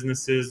many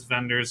businesses,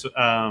 vendors,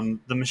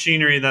 the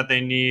machinery that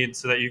they need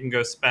so that you can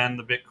go spend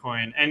the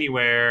Bitcoin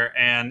anywhere.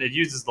 And it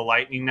uses the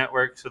Lightning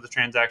Network, so the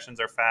transactions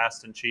are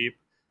fast and cheap.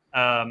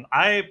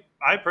 I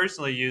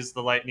personally used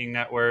the Lightning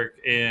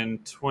Network in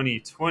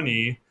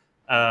 2020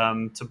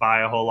 to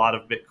buy a whole lot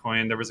of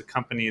Bitcoin. There was a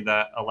company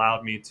that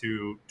allowed me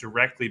to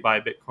directly buy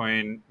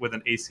Bitcoin with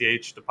an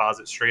ACH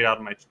deposit straight out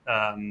of my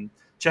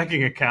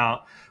checking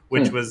account,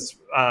 which was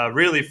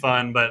really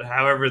fun. But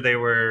however they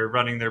were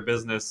running their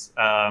business,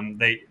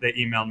 they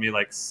emailed me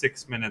like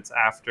 6 minutes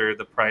after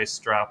the price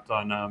dropped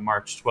on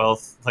March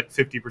 12th, like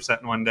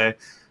 50% in one day,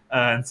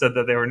 and said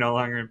that they were no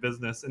longer in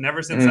business. And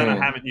ever since then, I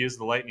haven't used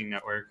the Lightning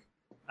Network.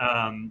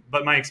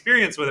 But my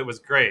experience with it was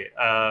great.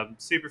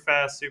 Super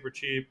fast, super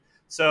cheap.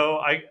 So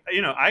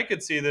I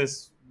could see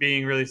this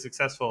being really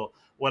successful.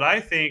 What I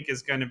think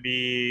is going to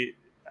be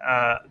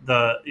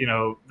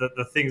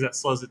the things that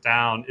slows it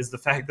down is the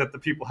fact that the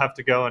people have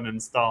to go and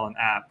install an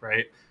app,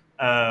 right?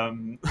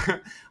 I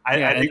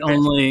think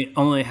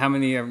only how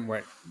many of them,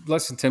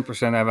 less than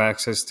 10% have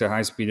access to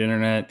high speed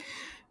internet.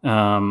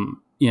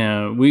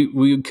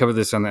 We covered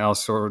this on the El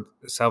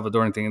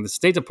Salvadoran thing, and the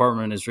State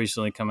Department has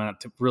recently come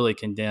out to really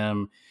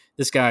condemn.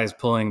 This guy is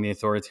pulling the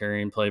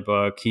authoritarian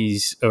playbook.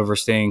 He's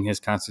overstaying his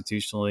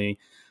constitutionally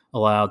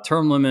allowed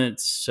term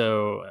limits.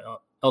 So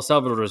El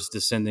Salvador is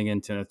descending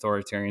into an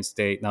authoritarian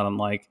state, not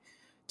unlike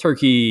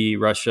Turkey,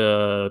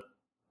 Russia,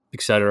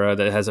 et cetera,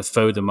 that has a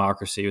faux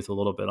democracy with a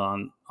little bit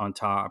on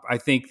top. I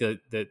think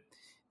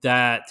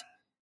that's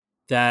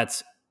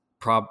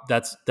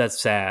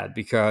sad,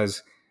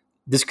 because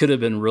this could have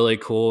been really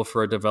cool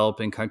for a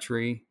developing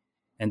country,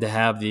 and to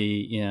have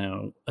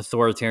the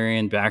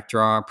authoritarian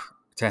backdrop,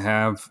 to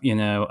have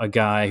a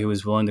guy who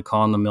was willing to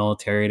call on the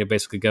military to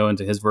basically go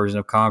into his version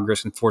of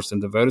Congress and force them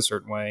to vote a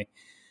certain way.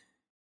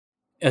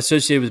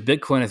 Associated with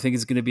Bitcoin, I think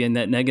it's going to be a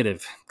net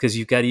negative, because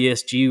you've got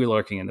ESG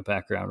lurking in the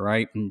background,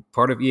 right? And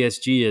part of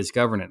ESG is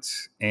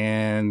governance,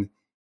 and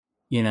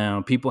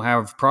people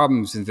have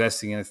problems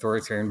investing in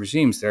authoritarian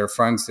regimes. There are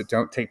funds that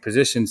don't take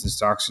positions in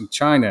stocks in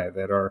China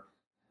that are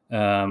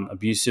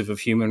abusive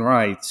of human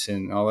rights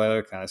and all that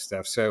other kind of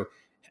stuff. So,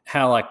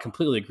 Hal, I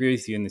completely agree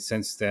with you in the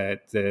sense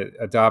that the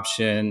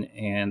adoption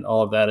and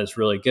all of that is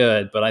really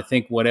good. But I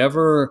think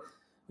whatever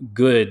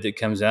good that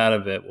comes out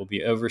of it will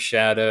be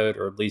overshadowed,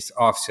 or at least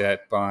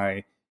offset,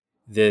 by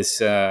this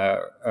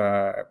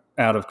out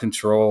of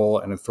control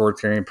and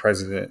authoritarian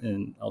president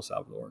in El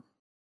Salvador.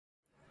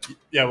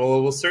 Yeah, well,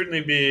 it will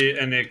certainly be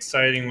an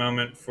exciting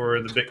moment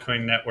for the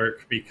Bitcoin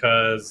network,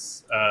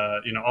 because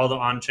all the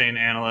on-chain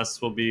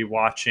analysts will be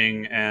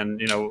watching,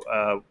 and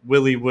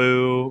Willy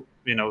Woo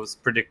was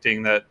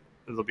predicting that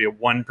there'll be a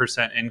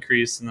 1%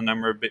 increase in the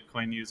number of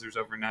Bitcoin users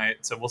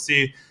overnight. So we'll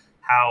see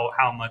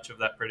how much of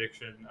that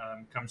prediction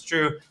comes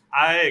true.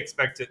 I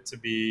expect it to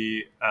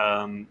be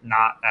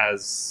not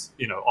as,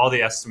 all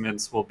the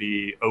estimates will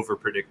be over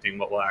predicting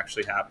what will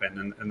actually happen,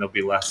 and there'll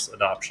be less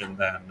adoption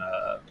than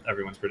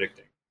everyone's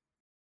predicting.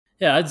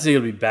 Yeah, I'd say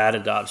it'll be bad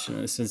adoption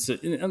in the sense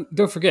that,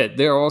 don't forget,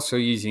 they're also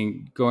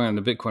going on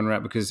the Bitcoin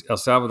route because El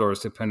Salvador is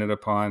dependent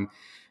upon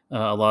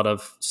a lot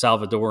of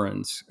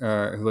Salvadorans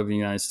who live in the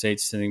United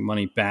States sending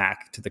money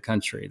back to the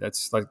country.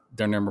 That's like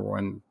their number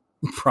one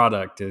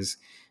product is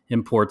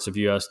imports of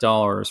U.S.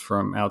 dollars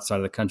from outside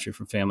of the country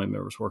from family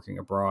members working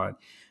abroad.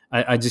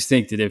 I just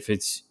think that if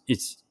it's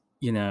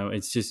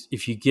just,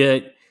 if you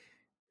get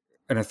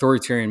an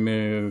authoritarian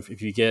move,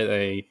 if you get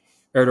a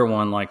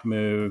Erdogan-like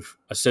move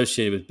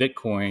associated with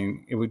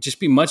Bitcoin. It would just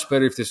be much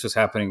better if this was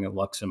happening in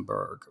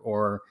Luxembourg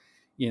or,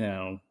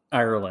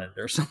 Ireland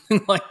or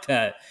something like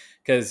that.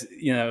 Because,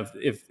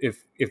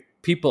 if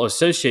people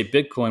associate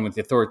Bitcoin with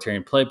the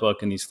authoritarian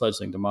playbook in these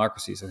fledgling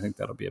democracies, I think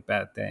that'll be a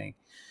bad thing.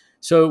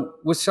 So,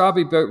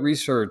 Wasabi Boat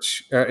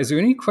Research, is there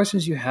any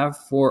questions you have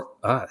for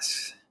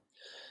us?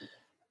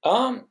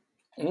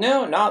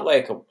 No, not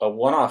like a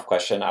one-off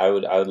question. I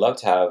would love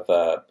to have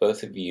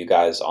both of you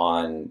guys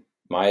on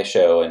my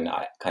show and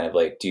I kind of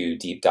like do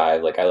deep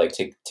dive. Like I like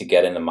to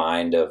get in the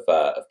mind of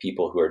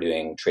people who are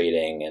doing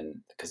trading, and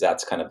because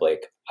that's kind of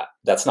like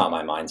that's not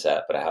my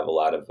mindset, but I have a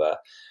lot of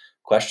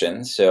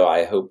questions. So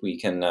I hope we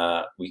can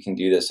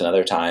do this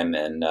another time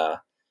and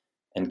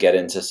get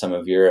into some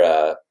of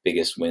your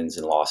biggest wins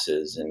and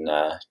losses and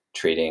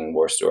trading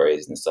war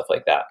stories and stuff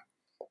like that.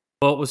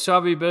 Well,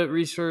 Wasabi Boat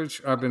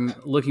Research, I've been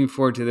looking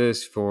forward to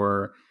this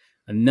for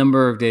a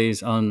number of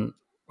days in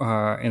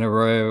a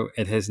row.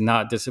 It has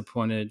not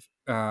disappointed.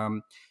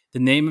 The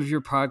name of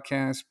your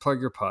podcast,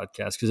 plug your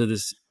podcast, because it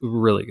is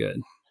really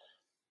good.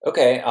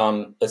 Okay,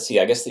 let's see.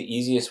 I guess the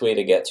easiest way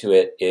to get to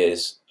it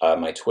is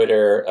my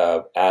Twitter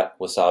at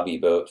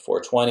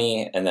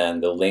WasabiBoat420, and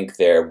then the link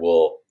there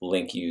will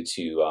link you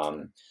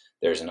to.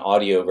 There's an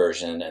audio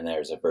version, and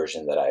there's a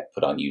version that I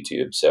put on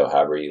YouTube. So,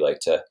 however you like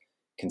to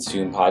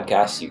consume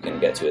podcasts, you can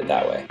get to it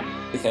that way.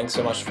 Thanks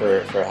so much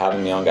for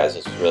having me on, guys.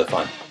 This was really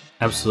fun.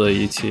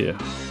 Absolutely, you too.